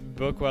this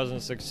book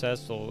wasn't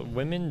successful.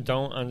 Women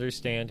don't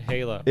understand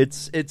Halo.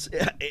 It's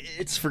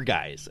for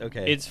guys,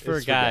 okay? It's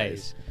for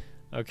guys.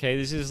 Okay,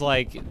 this is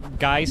like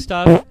guy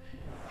stuff.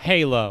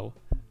 Halo,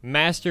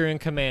 Master and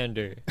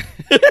Commander,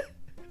 Yeah.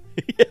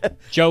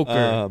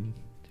 Joker,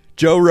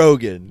 Joe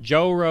Rogan.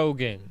 Joe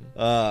Rogan,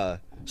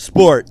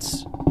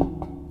 Sports.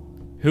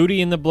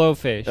 Hootie and the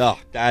Blowfish. Oh,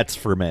 that's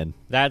for men.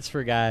 That's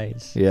for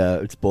guys. Yeah,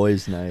 it's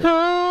boys' night.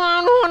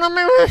 I don't want to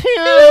be with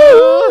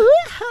you.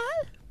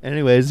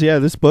 Anyways, yeah,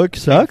 this book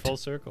Came sucked. full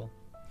circle.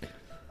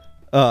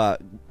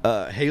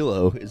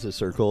 Halo is a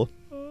circle.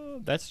 Oh,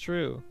 that's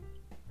true.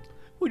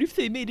 What if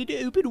they made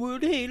an open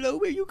world Halo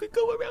where you could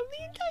go around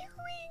the entire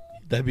ring?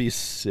 That'd be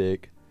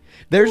sick.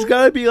 There's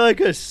gotta be like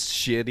a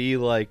shitty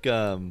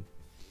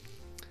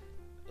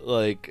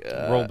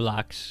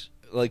Roblox.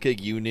 like a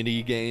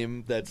Unity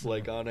game that's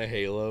like on a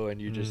Halo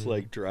and you just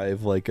like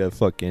drive like a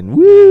fucking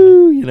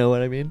woo, you know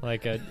what I mean?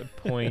 Like a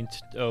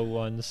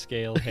 .01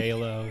 scale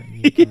Halo.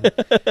 And you can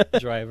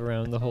drive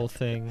around the whole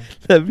thing.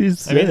 That'd be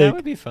sick. I mean, that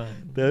would be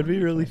fun. That'd be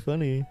really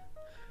funny.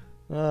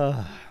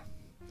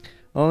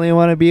 Only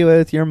want to be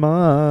with your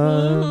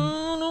mom.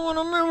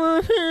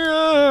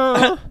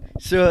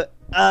 So,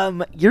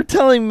 you're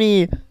telling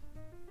me,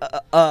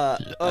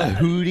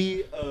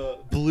 Hootie,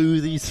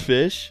 blew these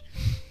fish?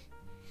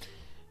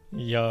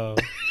 Yo.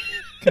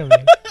 Come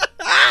here.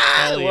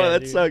 Hell yeah, Well, that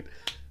dude. sucked.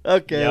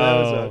 Okay, that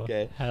was Yo.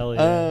 okay. Hell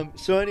yeah.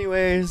 So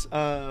anyways,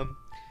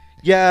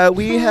 yeah,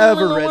 we have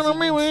a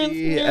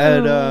residency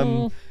at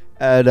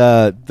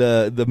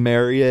the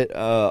Marriott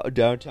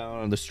downtown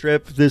on the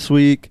Strip this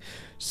week.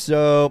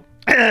 So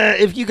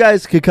if you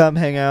guys could come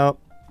hang out,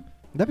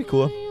 that'd be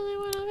cool.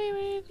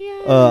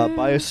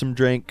 Buy us some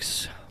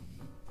drinks.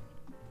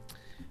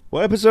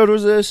 What episode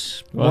was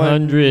this?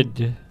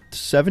 100.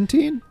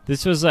 17?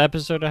 This was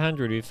episode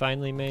 100. We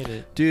finally made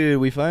it. Dude,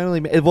 we finally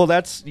well,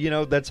 that's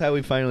how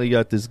we finally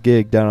got this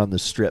gig down on the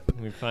strip.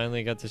 We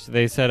finally got this.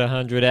 They said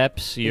 100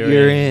 eps.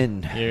 You're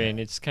in. You're in.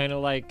 It's kind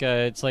of like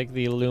it's like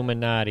the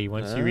Illuminati.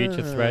 Once you reach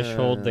a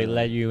threshold, they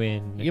let you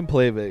in. You can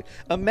play Vegas.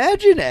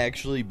 Imagine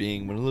actually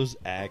being one of those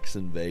acts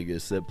in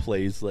Vegas that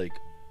plays like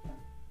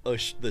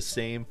the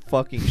same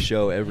fucking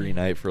show every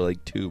night for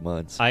like 2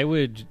 months. I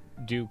would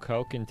do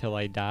coke until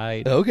I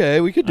died.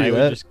 Okay, we could do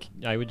that.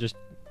 I would just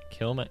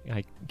kill myself.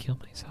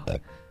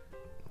 Can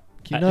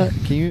you not?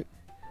 Can you?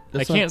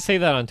 I can't say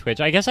that on Twitch.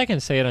 I guess I can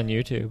say it on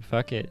YouTube.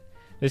 Fuck it.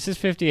 This is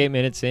 58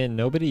 minutes in.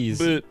 Nobody's.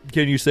 But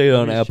can you say it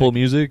on nobody's Apple checking.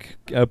 Music,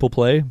 Apple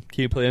Play?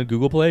 Can you play on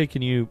Google Play?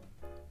 Can you?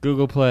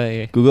 Google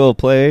Play. Google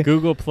Play.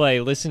 Google Play.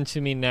 Listen to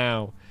me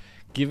now.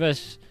 Give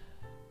us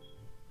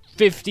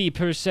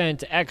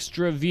 50%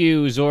 extra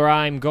views, or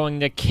I'm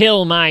going to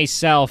kill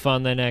myself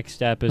on the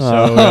next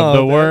episode of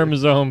the Worm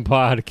Zone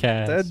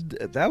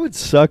podcast. That would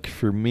suck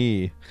for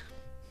me.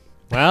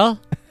 Well,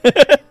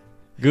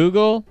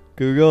 Google,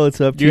 Google,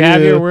 it's up to you you.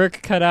 have your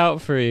work cut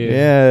out for you.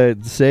 Yeah,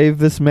 save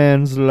this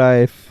man's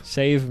life.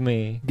 Save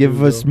me. Give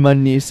Google. us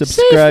money.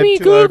 Subscribe Save me,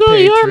 to Google. our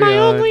Patreon. You're my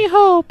only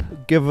hope.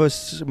 Give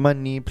us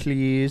money,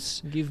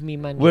 please. Give me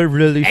money. We're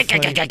really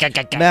funny.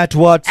 Matt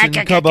Watson,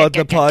 come on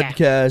the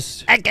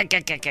podcast.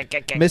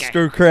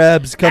 Mr.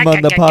 Krabs, come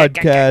on the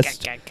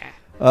podcast.